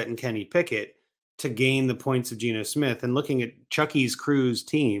asset in Kenny Pickett to gain the points of Geno Smith. And looking at Chucky's Crew's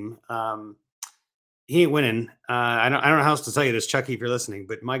team, he ain't winning. I don't know how else to tell you this, Chucky, if you're listening,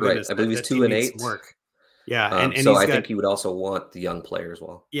 but my goodness, I believe he's 2-8. Work. Yeah, and so I think he would also want the young player as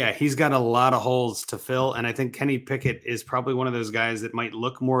well. Yeah, he's got a lot of holes to fill, and I think Kenny Pickett is probably one of those guys that might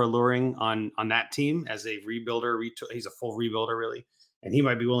look more alluring on that team as a rebuilder. He's a full rebuilder, really, and he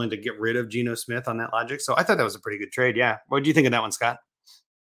might be willing to get rid of Geno Smith on that logic. So I thought that was a pretty good trade. Yeah, what do you think of that one, Scott?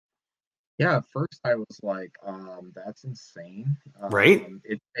 Yeah, at first I was like, that's insane. Right?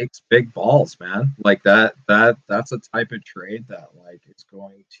 It takes big balls, man. Like that's a type of trade that like is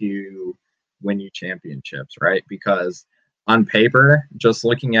going to win you championships, right? Because on paper, just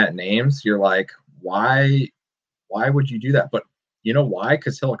looking at names, you're like, why would you do that? But you know why?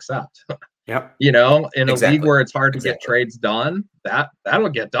 Because he'll accept. Yep. You know, in a league where it's hard to get trades done, that'll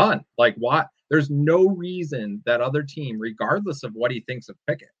get done. Like what? There's no reason that other team, regardless of what he thinks of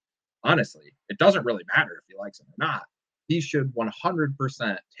Pickett, honestly, it doesn't really matter if he likes him or not. He should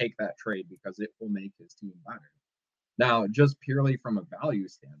 100% take that trade because it will make his team better. Now, just purely from a value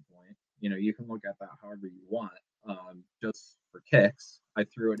standpoint, you know, you can look at that however you want. Just for kicks, I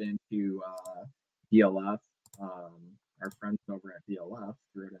threw it into DLF. Our friends over at DLF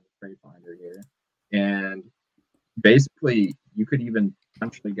threw it in the trade finder here. And basically, you could even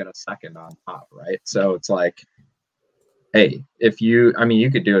potentially get a second on top, right? So it's like, hey, you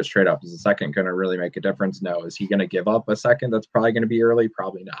could do it straight up. Is a second going to really make a difference? No. Is he going to give up a second? That's probably going to be early.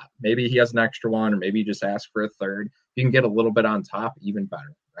 Probably not. Maybe he has an extra one, or maybe he just asks for a third. If you can get a little bit on top, even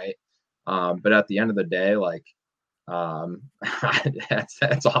better, right? But at the end of the day, like,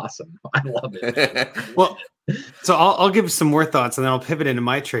 that's awesome. I love it. Well, so I'll give some more thoughts and then I'll pivot into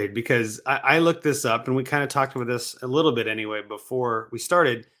my trade, because I looked this up and we kind of talked about this a little bit anyway before we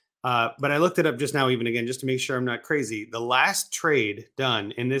started. But I looked it up just now, even again, just to make sure I'm not crazy. The last trade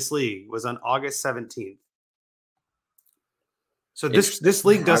done in this league was on August 17th. So this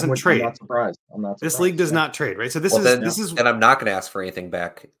league doesn't trade. I'm not surprised. This league does not trade, right? So this is, and I'm not going to ask for anything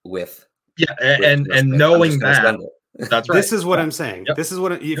back with. Yeah, and knowing that. That's right. This is what I'm saying. Yep. This is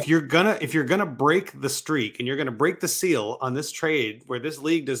what if you're gonna break the streak and you're gonna break the seal on this trade where this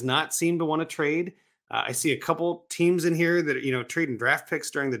league does not seem to want to trade, I see a couple teams in here that, trading draft picks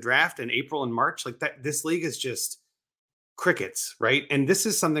during the draft in April and March. Like that, this league is just crickets, right? And this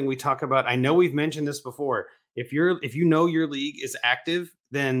is something we talk about. I know we've mentioned this before. If you know your league is active,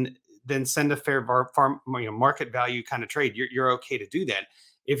 then send a fair market value kind of trade. You're okay to do that.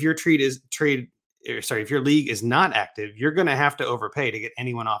 If your if your league is not active, you're going to have to overpay to get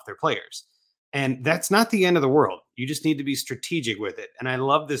anyone off their players. And that's not the end of the world. You just need to be strategic with it. And I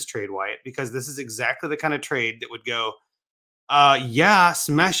love this trade, Wyatt, because this is exactly the kind of trade that would go, yeah,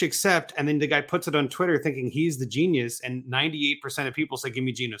 smash accept. And then the guy puts it on Twitter thinking he's the genius. And 98% of people say, give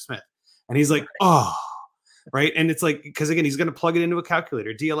me Geno Smith. And he's like, oh, right. And it's like, because again, he's going to plug it into a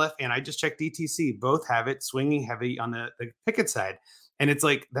calculator. DLF, and I just checked DTC, both have it swinging heavy on the Pickett side. And it's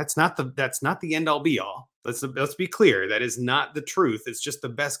like, that's not the end all be all. Let's be clear. That is not the truth. It's just the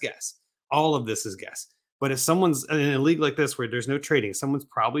best guess. All of this is guess. But if someone's in a league like this where there's no trading, someone's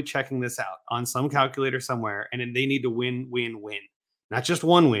probably checking this out on some calculator somewhere, and they need to win. Not just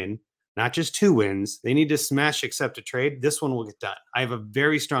one win, not just 2 wins. They need to smash accept a trade. This one will get done. I have a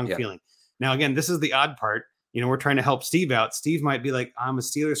very strong feeling. Now, again, this is the odd part. We're trying to help Steve out. Steve might be like, I'm a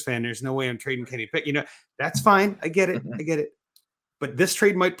Steelers fan. There's no way I'm trading Kenny Pickett. That's fine. I get it. But this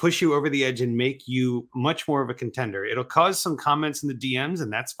trade might push you over the edge and make you much more of a contender. It'll cause some comments in the DMs,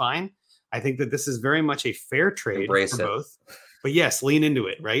 and that's fine. I think that this is very much a fair trade for both. But yes, lean into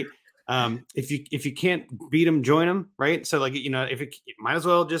it, right? If you can't beat them, join them, right? So might as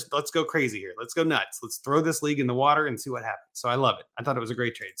well just let's go crazy here. Let's go nuts. Let's throw this league in the water and see what happens. So I love it. I thought it was a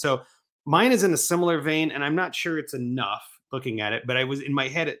great trade. So mine is in a similar vein, and I'm not sure it's enough looking at it, but I was in my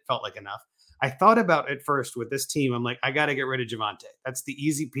head, it felt like enough. I thought about it first with this team. I'm like, I got to get rid of Javonte. That's the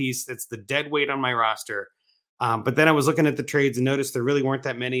easy piece. That's the dead weight on my roster. But then I was looking at the trades and noticed there really weren't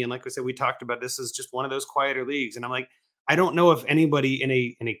that many. And like I said, we talked about this is just one of those quieter leagues. And I'm like, I don't know if anybody in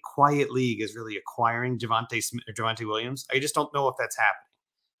a quiet league is really acquiring Javonte Smith or Javonte Williams. I just don't know if that's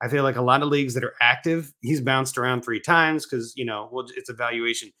happening. I feel like a lot of leagues that are active, he's bounced around 3 times because, it's a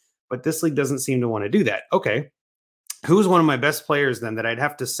valuation. But this league doesn't seem to want to do that. Okay. Who's one of my best players then that I'd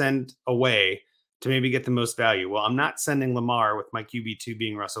have to send away to maybe get the most value? Well, I'm not sending Lamar with my QB2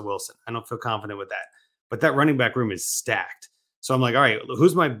 being Russell Wilson. I don't feel confident with that. But that running back room is stacked. So I'm like, all right,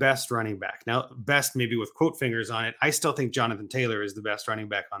 who's my best running back? Now, best maybe with quote fingers on it. I still think Jonathan Taylor is the best running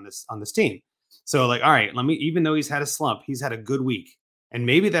back on this team. So like, all right, even though he's had a slump, he's had a good week. And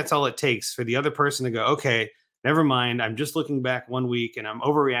maybe that's all it takes for the other person to go, okay, never mind. I'm just looking back 1 week and I'm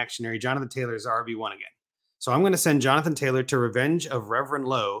overreactionary. Jonathan Taylor is RB1 again. So I'm going to send Jonathan Taylor to Revenge of Reverend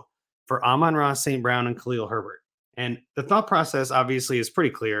Lowe for Amon-Ra St. Brown and Khalil Herbert. And the thought process obviously is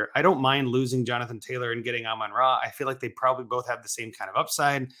pretty clear. I don't mind losing Jonathan Taylor and getting Amon-Ra. I feel like they probably both have the same kind of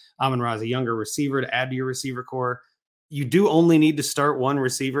upside. Amon-Ra is a younger receiver to add to your receiver core. You do only need to start one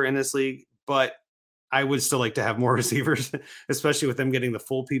receiver in this league, but I would still like to have more receivers, especially with them getting the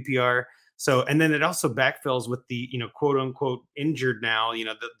full PPR. So, and then it also backfills with the, quote unquote injured now,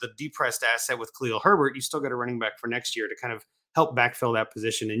 the depressed asset with Khalil Herbert. You still got a running back for next year to kind of help backfill that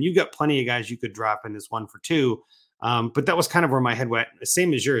position. And you got plenty of guys you could drop in this 1 for 2. But that was kind of where my head went.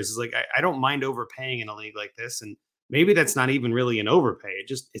 Same as yours. Is like, I don't mind overpaying in a league like this. And maybe that's not even really an overpay.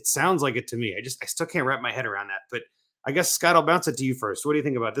 It sounds like it to me. I still can't wrap my head around that, but I guess Scott, I'll bounce it to you first. What do you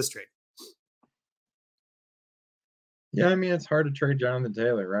think about this trade? Yeah. I mean, it's hard to trade Jonathan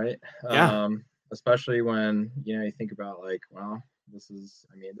Taylor, right? Yeah. Especially when, you think about like, well, this is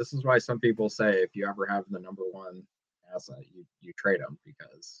why some people say, if you ever have the number 1 asset, you trade them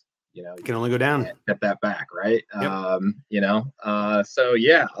because, you can only go down. Get that back, right? Yep. So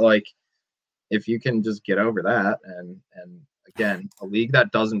yeah, like if you can just get over that, and again, a league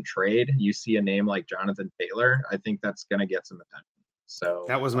that doesn't trade, you see a name like Jonathan Taylor, I think that's going to get some attention. So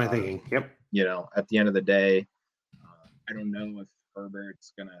that was my thinking. Yep. At the end of the day, I don't know if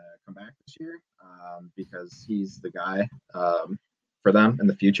Herbert's going to come back this year because he's the guy for them in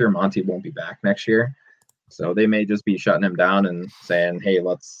the future. Monty won't be back next year. So they may just be shutting him down and saying, hey,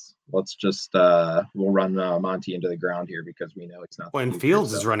 let's just we'll run Monty into the ground here because we know it's not. Well, and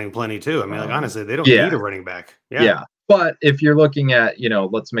Fields is running plenty too. I mean, honestly, they don't need a running back. Yeah. But if you're looking at,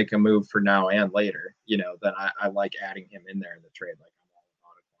 let's make a move for now and later, then I like adding him in there in the trade. Like I'm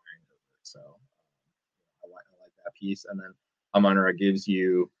all about acquiring Herbert. So I like that piece. And then Amon-Ra gives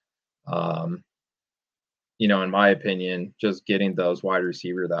you, in my opinion, just getting those wide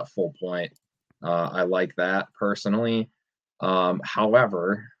receiver that full point. I like that personally.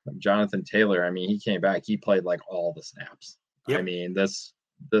 However, Jonathan Taylor, he came back, he played like all the snaps. Yep.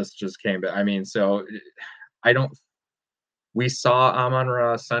 This just came back. So we saw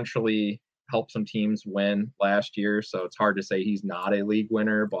Amon-Ra essentially help some teams win last year. So it's hard to say he's not a league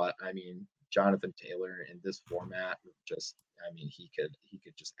winner, but Jonathan Taylor in this format, he could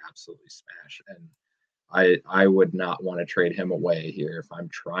just absolutely smash. And I would not want to trade him away here if I'm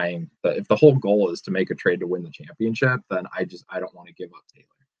trying. But if the whole goal is to make a trade to win the championship, then I don't want to give up Taylor.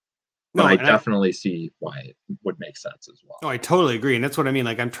 But I definitely see why it would make sense as well. Oh, I totally agree. And that's what I mean.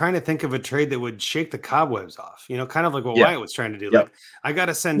 Like, I'm trying to think of a trade that would shake the cobwebs off, kind of like what Wyatt was trying to do. Yep. Like, I got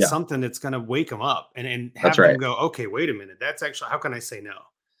to send something that's going to wake them up and have them go, okay, wait a minute. That's actually, how can I say no?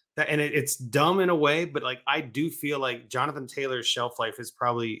 It's dumb in a way, but like, I do feel like Jonathan Taylor's shelf life is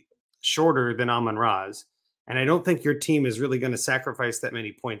probably shorter than Amon-Ra's. And I don't think your team is really going to sacrifice that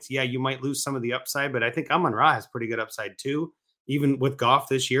many points. Yeah, you might lose some of the upside, but I think Amon-Ra has pretty good upside too, even with Goff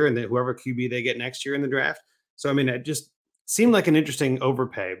this year and whoever QB they get next year in the draft. So, I mean, it just seemed like an interesting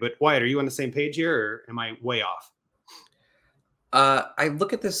overpay. But Wyatt, are you on the same page here or am I way off? I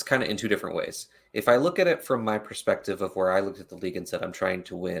look at this kind of in two different ways. If I look at it from my perspective of where I looked at the league and said, I'm trying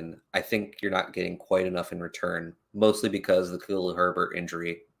to win, I think you're not getting quite enough in return, mostly because the Khalil Herbert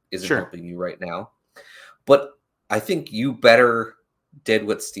injury isn't helping you right now. But I think you better did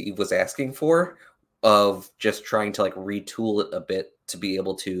what Steve was asking for, of just trying to like retool it a bit to be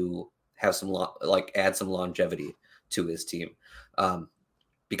able to have some add some longevity to his team.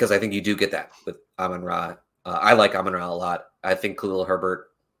 Because I think you do get that with Amon-Ra. I like Amon-Ra a lot. I think Khalil Herbert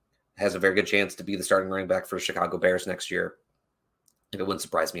has a very good chance to be the starting running back for the Chicago Bears next year. It wouldn't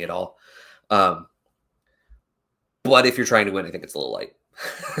surprise me at all. But if you're trying to win, I think it's a little light.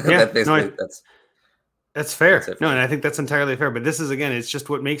 Yeah, that's fair. And I think that's entirely fair. But this is, again, it's just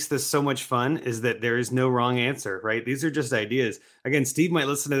what makes this so much fun is that there is no wrong answer, right? These are just ideas. Again, Steve might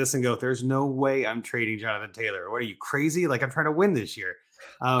listen to this and go, there's no way I'm trading Jonathan Taylor. What are you, crazy? Like, I'm trying to win this year.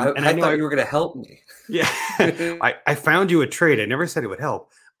 I thought you were going to help me. Yeah. I found you a trade. I never said it would help.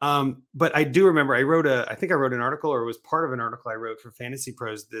 But I do remember I think I wrote an article, or it was part of an article I wrote for Fantasy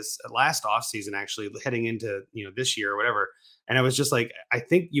Pros this last offseason, actually heading into, this year or whatever. And I was just like, I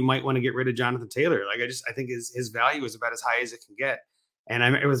think you might want to get rid of Jonathan Taylor. Like, I think his value is about as high as it can get. And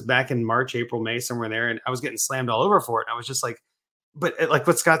it was back in March, April, May, somewhere there. And I was getting slammed all over for it. And I was just like, but like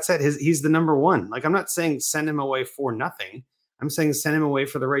what Scott said, he's the number one. Like, I'm not saying send him away for nothing. I'm saying send him away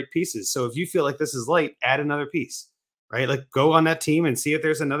for the right pieces. So if you feel like this is light, add another piece, right? Like, go on that team and see if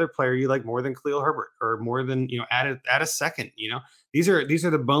there's another player you like more than Khalil Herbert, or more than, add a second. These are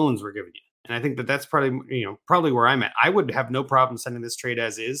the bones we're giving you. And I think that's probably where I'm at. I would have no problem sending this trade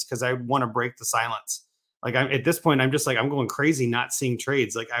as is, because I want to break the silence. Like, at this point, I'm just like, I'm going crazy not seeing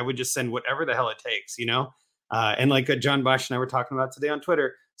trades. Like, I would just send whatever the hell it takes, and like John Bosch and I were talking about today on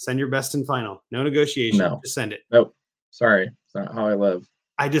Twitter, send your best and final. No negotiation. No. Just send it. Nope. Sorry. It's not how I live.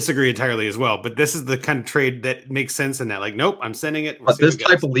 I disagree entirely as well, but this is the kind of trade that makes sense in that. Like, nope, I'm sending it. But this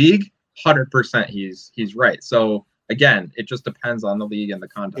type of league, 100% he's right. So again, it just depends on the league and the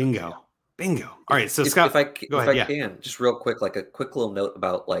context. Bingo. All right. So Scott, if I can, just real quick, like a quick little note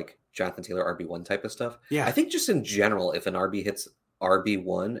about like Jonathan Taylor RB1 type of stuff. Yeah. I think just in general, if an RB hits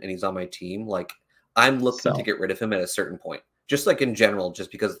RB1 and he's on my team, like, I'm looking to get rid of him at a certain point, just like in general,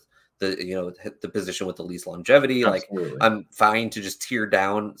 just because the position with the least longevity. Absolutely. Like, I'm fine to just tear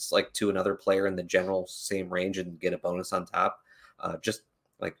down like to another player in the general same range and get a bonus on top. Just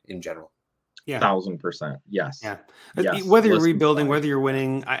like in general. Yeah. 1,000%. Yes. Yeah. Yes. Whether you're rebuilding, whether you're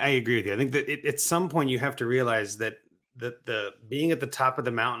winning, I agree with you. I think that at some point you have to realize that the being at the top of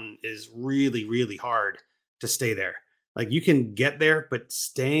the mountain is really, really hard to stay there. Like, you can get there, but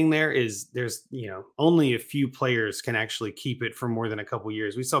staying there there's only a few players can actually keep it for more than a couple of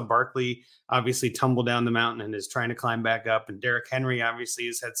years. We saw Barkley obviously tumble down the mountain and is trying to climb back up. And Derrick Henry obviously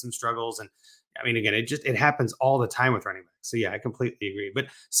has had some struggles. And I mean, again, it happens all the time with running backs. So yeah, I completely agree. But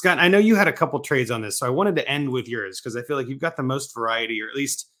Scott, I know you had a couple trades on this, so I wanted to end with yours because I feel like you've got the most variety, or at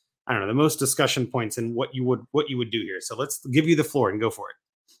least, I don't know, the most discussion points in what you would do here. So let's give you the floor and go for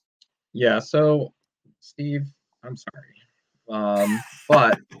it. Yeah. So Steve, I'm sorry.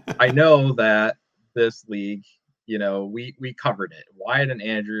 But I know that this league, we covered it. Wyatt and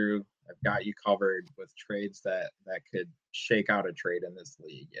Andrew have got you covered with trades that could shake out a trade in this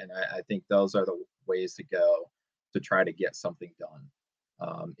league. And I think those are the ways to go to try to get something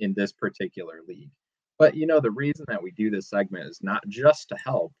done in this particular league. But, the reason that we do this segment is not just to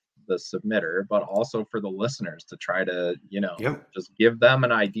help the submitter, but also for the listeners to try to, just give them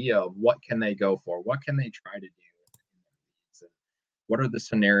an idea of what can they go for, what can they try to do. What are the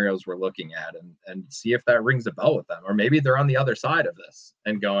scenarios we're looking at, and see if that rings a bell with them, or maybe they're on the other side of this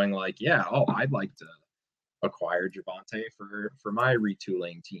and going like, I'd like to acquire Javonte for my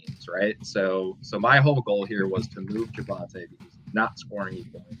retooling teams. Right. So my whole goal here was to move Javonte because he's not scoring any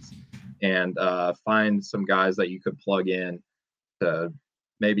points, and find some guys that you could plug in to,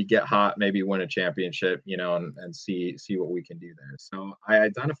 maybe get hot, maybe win a championship, and see what we can do there. So I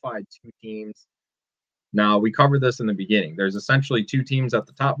identified 2 teams. Now, we covered this in the beginning. There's essentially 2 teams at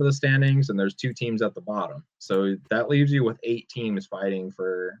the top of the standings, and there's 2 teams at the bottom. So that leaves you with 8 teams fighting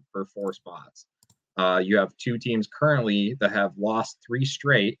for 4 spots. You have 2 teams currently that have lost 3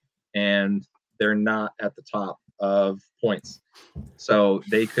 straight, and they're not at the top of points. So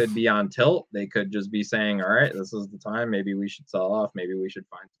they could be on tilt. They could just be saying, all right, this is the time. Maybe we should sell off. Maybe we should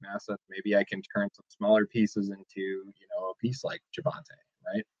find some assets. Maybe I can turn some smaller pieces into, a piece like Javonte,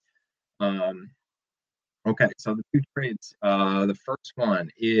 right? Okay, so the 2 trades. The first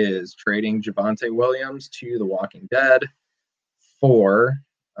one is trading Javonte Williams to the Walking Dead for,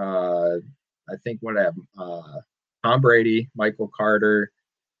 I think what I have, Tom Brady, Michael Carter,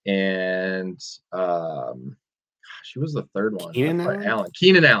 and who was the third one? Keenan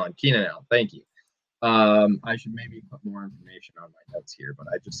Allen. Thank you. I should maybe put more information on my notes here, but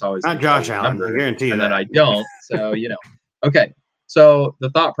I just always not Josh Allen. I guarantee you and that. then I don't. So okay. So the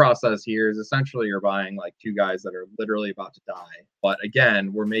thought process here is essentially you're buying like 2 guys that are literally about to die. But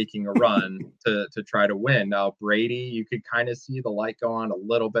again, we're making a run to try to win. Now, Brady, you could kind of see the light go on a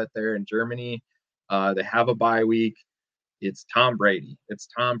little bit there in Germany. They have a bye week. It's Tom Brady. It's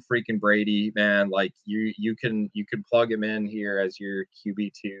Tom freaking Brady, man. Like you can plug him in here as your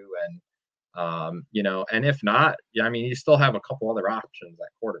QB2 and if not, you still have a couple other options at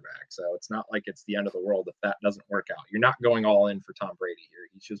quarterback. So it's not like it's the end of the world if that doesn't work out. You're not going all in for Tom Brady here.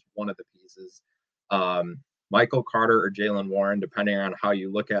 He's just one of the pieces. Michael Carter or Jaylen Warren, depending on how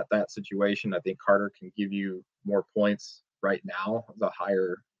you look at that situation. I think Carter can give you more points right now, the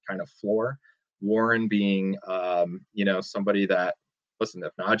higher kind of floor. Warren being, somebody that, listen,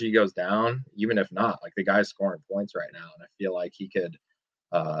 if Najee goes down, even if not, like the guy's scoring points right now. And I feel like he could,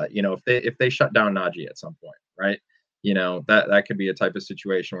 if they shut down Najee at some point, right? That could be a type of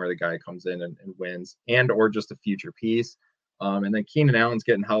situation where the guy comes in and wins or just a future piece. And then Keenan Allen's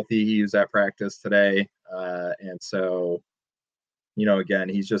getting healthy. He used that practice today. And so, again,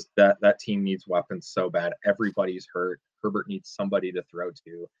 he's just that team needs weapons so bad. Everybody's hurt. Herbert needs somebody to throw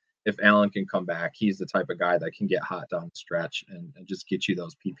to. If Allen can come back, he's the type of guy that can get hot down the stretch and just get you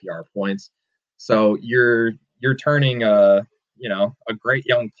those PPR points. So you're turning a great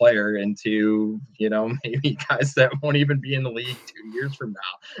young player into, maybe guys that won't even be in the league 2 years from now.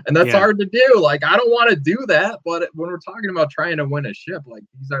 And that's hard to do. Like, I don't want to do that. But when we're talking about trying to win a ship, like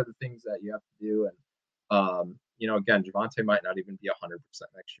these are the things that you have to do. And, again, Javonte might not even be 100%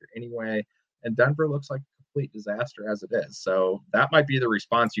 next year anyway. And Denver looks like a complete disaster as it is. So that might be the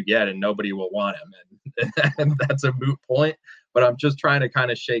response you get and nobody will want him. And that's a moot point. But I'm just trying to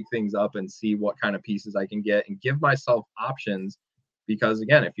kind of shake things up and see what kind of pieces I can get and give myself options. Because,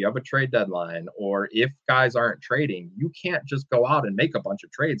 again, if you have a trade deadline or if guys aren't trading, you can't just go out and make a bunch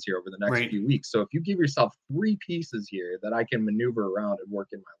of trades here over the next few weeks. So if you give yourself 3 pieces here that I can maneuver around and work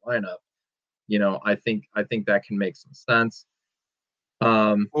in my lineup, I think that can make some sense.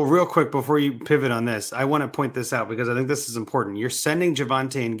 Well, real quick before you pivot on this, I want to point this out because I think this is important. You're sending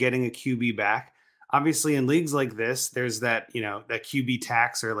Javonte and getting a QB back. Obviously, in leagues like this, there's that that QB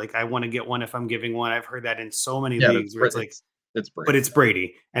tax or like I want to get one if I'm giving one. I've heard that in so many leagues where it's like. It's Brady. But it's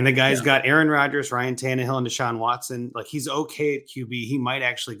Brady. And the guy's got Aaron Rodgers, Ryan Tannehill, and Deshaun Watson. Like, he's okay at QB. He might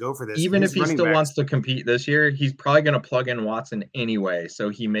actually go for this. Even if he still wants to compete this year, he's probably going to plug in Watson anyway. So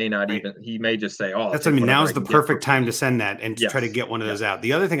he may not he may just say, that's now's the perfect time to send that and to try to get one of those out.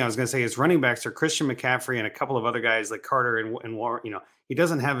 The other thing I was going to say is running backs are Christian McCaffrey and a couple of other guys like Carter and Warren. He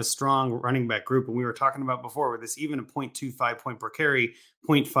doesn't have a strong running back group. And we were talking about before with this, even a 0.25 point per carry,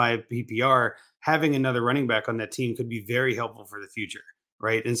 0.5 PPR, having another running back on that team could be very helpful for the future.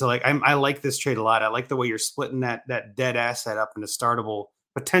 Right. And so I like this trade a lot. I like the way you're splitting that dead asset up into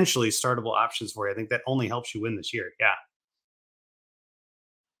potentially startable options for you. I think that only helps you win this year. Yeah.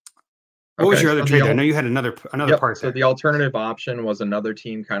 What was your other trade? I know you had another part. So the alternative option was another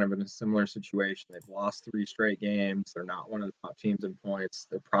team kind of in a similar situation. They've lost 3 straight games. They're not one of the top teams in points.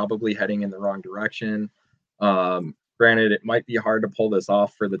 They're probably heading in the wrong direction. Granted, it might be hard to pull this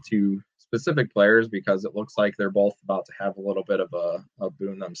off for the 2 specific players because it looks like they're both about to have a little bit of a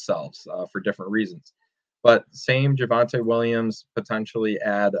boon themselves for different reasons. But same Javonte Williams, potentially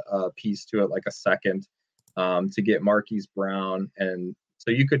add a piece to it, like a second to get Marquise Brown. And so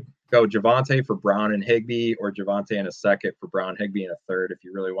you could go Javonte for Brown and Higbee or Javonte in a second for Brown, Higbee in a third if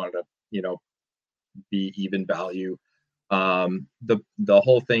you really wanted to, be even value. The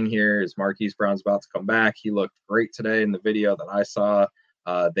whole thing here is Marquise Brown's about to come back. He looked great today in the video that I saw.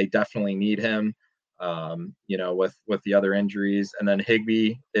 They definitely need him. with the other injuries. And then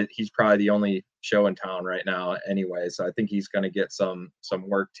Higbee, he's probably the only show in town right now anyway. So I think he's going to get some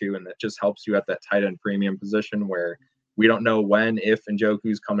work too. And that just helps you at that tight end premium position where we don't know when, if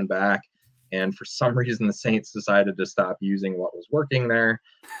Njoku's coming back. And for some reason, the Saints decided to stop using what was working there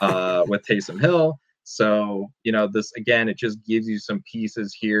with Taysom Hill. So, this, again, it just gives you some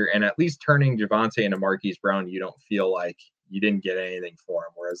pieces here. And at least turning Javonte into Marquise Brown, you don't feel like you didn't get anything for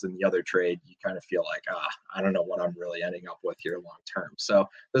him. Whereas in the other trade, you kind of feel like, I don't know what I'm really ending up with here long term. So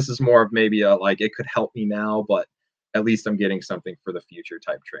this is more of maybe it could help me now, but at least I'm getting something for the future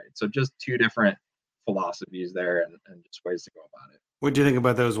type trade. So just two different philosophies there and just ways to go about it. What do you think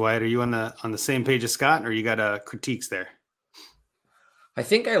about those, Wyatt? Are you on the same page as Scott, or you got critiques there? I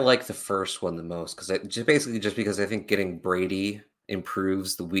think I like the first one the most because I think getting Brady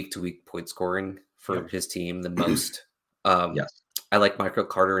improves the week-to-week point scoring for his team the most. Yes, I like Michael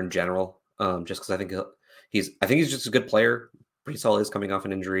Carter in general, just because I think he's just a good player. Breece Hall is coming off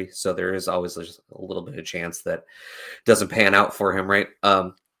an injury, so there is always just a little bit of chance that doesn't pan out for him, right?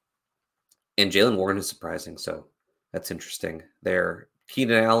 And Jaylen Warren is surprising, so that's interesting there.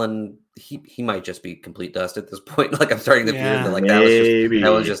 Keenan Allen, he might just be complete dust at this point. Like I'm starting to fear that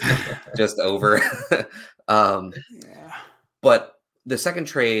that was just over. But the second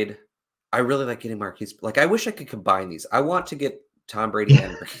trade, I really like getting Marquise. Like I wish I could combine these. I want to get Tom Brady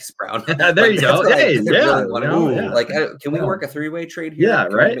and Marquise Brown. There you go. Can we work a three-way trade here? Yeah,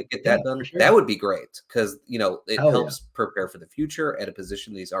 right. Get that done. Sure. That would be great because it helps prepare for the future at a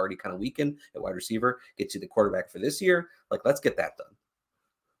position that he's already kind of weakened at wide receiver. Gets you the quarterback for this year. Like let's get that done.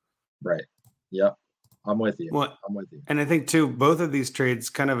 Right. Yep. I'm with you. I'm with you. And I think too, both of these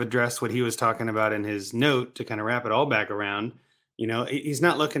trades kind of address what he was talking about in his note to kind of wrap it all back around. He's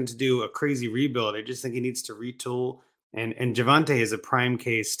not looking to do a crazy rebuild. I just think he needs to retool. And Javonte is a prime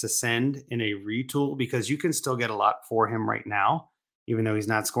case to send in a retool because you can still get a lot for him right now. Even though he's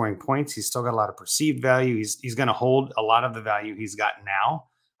not scoring points, he's still got a lot of perceived value. He's going to hold a lot of the value he's got now.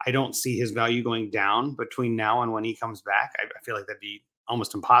 I don't see his value going down between now and when he comes back. I feel like that'd be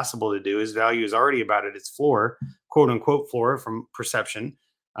almost impossible to do. His value is already about at its floor, quote unquote floor from perception.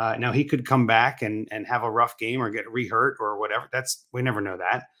 Now he could come back and have a rough game or get re-hurt or whatever. We never know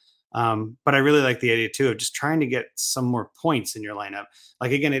that. But I really like the idea too of just trying to get some more points in your lineup.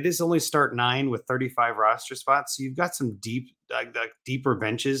 Like again, it is only start 9 with 35 roster spots. So you've got some deeper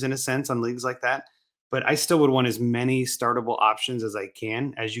benches in a sense on leagues like that. But I still would want as many startable options as I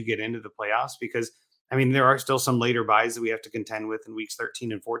can as you get into the playoffs, because there are still some later buys that we have to contend with in weeks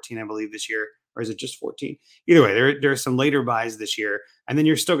 13 and 14, I believe this year, or is it just 14? Either way, there are some later buys this year, and then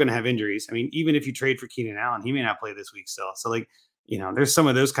you're still going to have injuries. Even if you trade for Keenan Allen, he may not play this week still. So there's some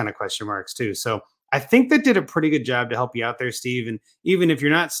of those kind of question marks too. So I think that did a pretty good job to help you out there, Steve. And even if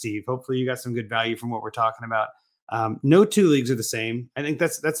you're not Steve, hopefully you got some good value from what we're talking about. No two leagues are the same. I think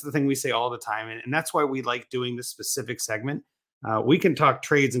that's the thing we say all the time. And that's why we like doing this specific segment. We can talk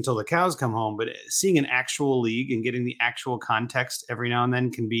trades until the cows come home, but seeing an actual league and getting the actual context every now and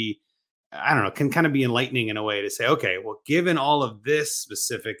then can be, can kind of be enlightening in a way to say, okay, well, given all of this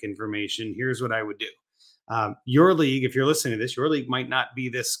specific information, here's what I would do. Your league, if you're listening to this, your league might not be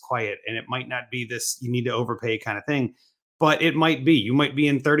this quiet and it might not be this, you need to overpay kind of thing, but it might be, you might be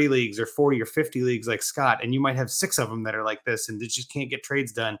in 30 leagues or 40 or 50 leagues like Scott, and you might have 6 of them that are like this and they just can't get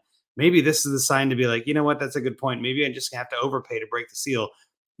trades done. Maybe this is the sign to be like, you know what, that's a good point. Maybe I just have to overpay to break the seal.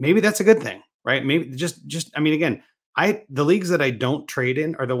 Maybe that's a good thing, right? Maybe again, the leagues that I don't trade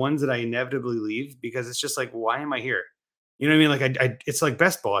in are the ones that I inevitably leave because it's just like, why am I here? You know what I mean? Like it's like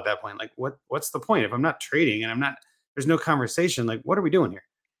best ball at that point. Like what's the point if I'm not trading and there's no conversation, like what are we doing here?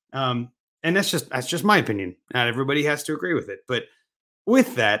 And that's just my opinion. Not everybody has to agree with it, but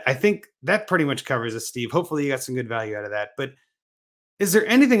with that, I think that pretty much covers it, Steve. Hopefully you got some good value out of that, but is there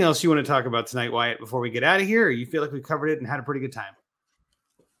anything else you want to talk about tonight, Wyatt, before we get out of here? Or you feel like we covered it and had a pretty good time?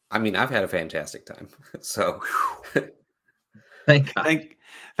 I've had a fantastic time. So thank God.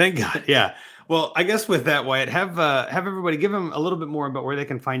 Thank God. Yeah. Well, I guess with that, Wyatt, have everybody give them a little bit more about where they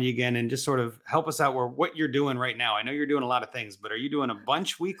can find you again and just sort of help us out what you're doing right now. I know you're doing a lot of things, but are you doing a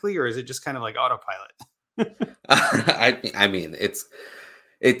bunch weekly or is it just kind of like autopilot?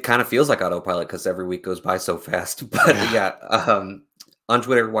 It kind of feels like autopilot because every week goes by so fast. But yeah, on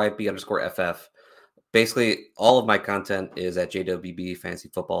Twitter, YB_FF. Basically, all of my content is at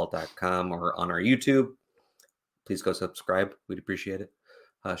jwbfantasyfootball.com or on our YouTube. Please go subscribe. We'd appreciate it.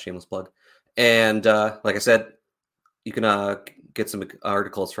 Shameless plug. And like I said, you can get some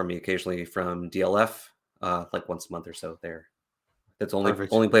articles from me occasionally from DLF, like once a month or so there. That's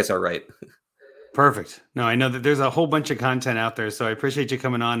only place I write. Perfect. No, I know that there's a whole bunch of content out there, so I appreciate you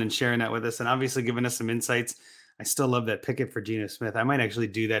coming on and sharing that with us, and obviously giving us some insights. I still love that Pickett for Geno Smith. I might actually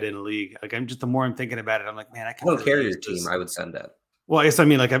do that in a league. Like, the more I'm thinking about it, I'm like, man, I don't carry your team. I would send that. Well, I guess I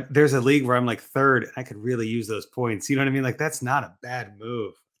mean, like, there's a league where I'm like third, and I could really use those points. You know what I mean? Like, that's not a bad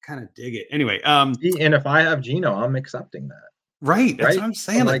move. Kind of dig it. Anyway, and if I have Geno, I'm accepting that. Right. That's what I'm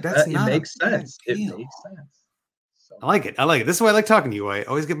saying. Like, that's not it makes sense. It makes sense. So. I like it. This is why I like talking to you. I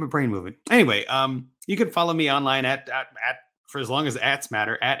always get my brain moving. Anyway, you can follow me online at for as long as ats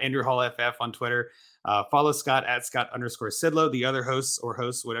matter, at Andrew Hall FF on Twitter. Follow Scott at Scott_Sidlow. The other hosts,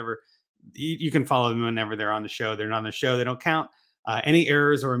 whatever, you can follow them whenever they're on the show. They're not on the show. They don't count. Any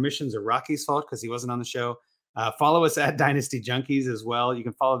errors or omissions are Rocky's fault because he wasn't on the show. Follow us at Dynasty Junkies as well. You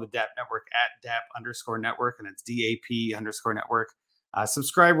can follow the DAP Network at DAP_network, and it's DAP_network.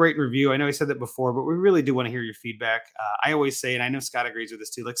 Subscribe, rate, and review. I know I said that before, but we really do want to hear your feedback. I always say, and I know Scott agrees with this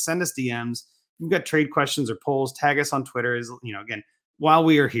too, like, send us DMs. If you've got trade questions or polls, tag us on Twitter. Again, while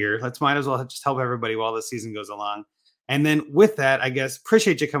we are here, might as well just help everybody while the season goes along. And then with that, I guess,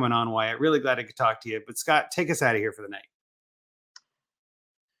 appreciate you coming on, Wyatt. Really glad I could talk to you. But Scott, take us out of here for the night.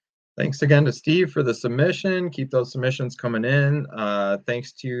 Thanks again to Steve for the submission. Keep those submissions coming in.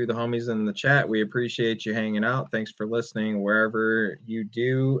 Thanks to the homies in the chat. We appreciate you hanging out. Thanks for listening wherever you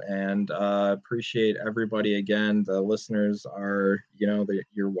do, and appreciate everybody again. The listeners are,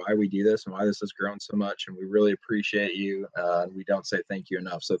 you're why we do this and why this has grown so much, and we really appreciate you. We don't say thank you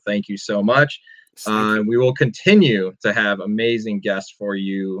enough, so thank you so much. We will continue to have amazing guests for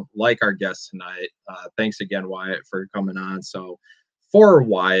you, like our guest tonight. Thanks again, Wyatt, for coming on. So, for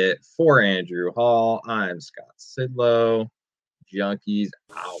Wyatt, for Andrew Hall, I'm Scott Sidlow. Junkies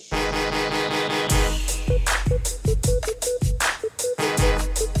out.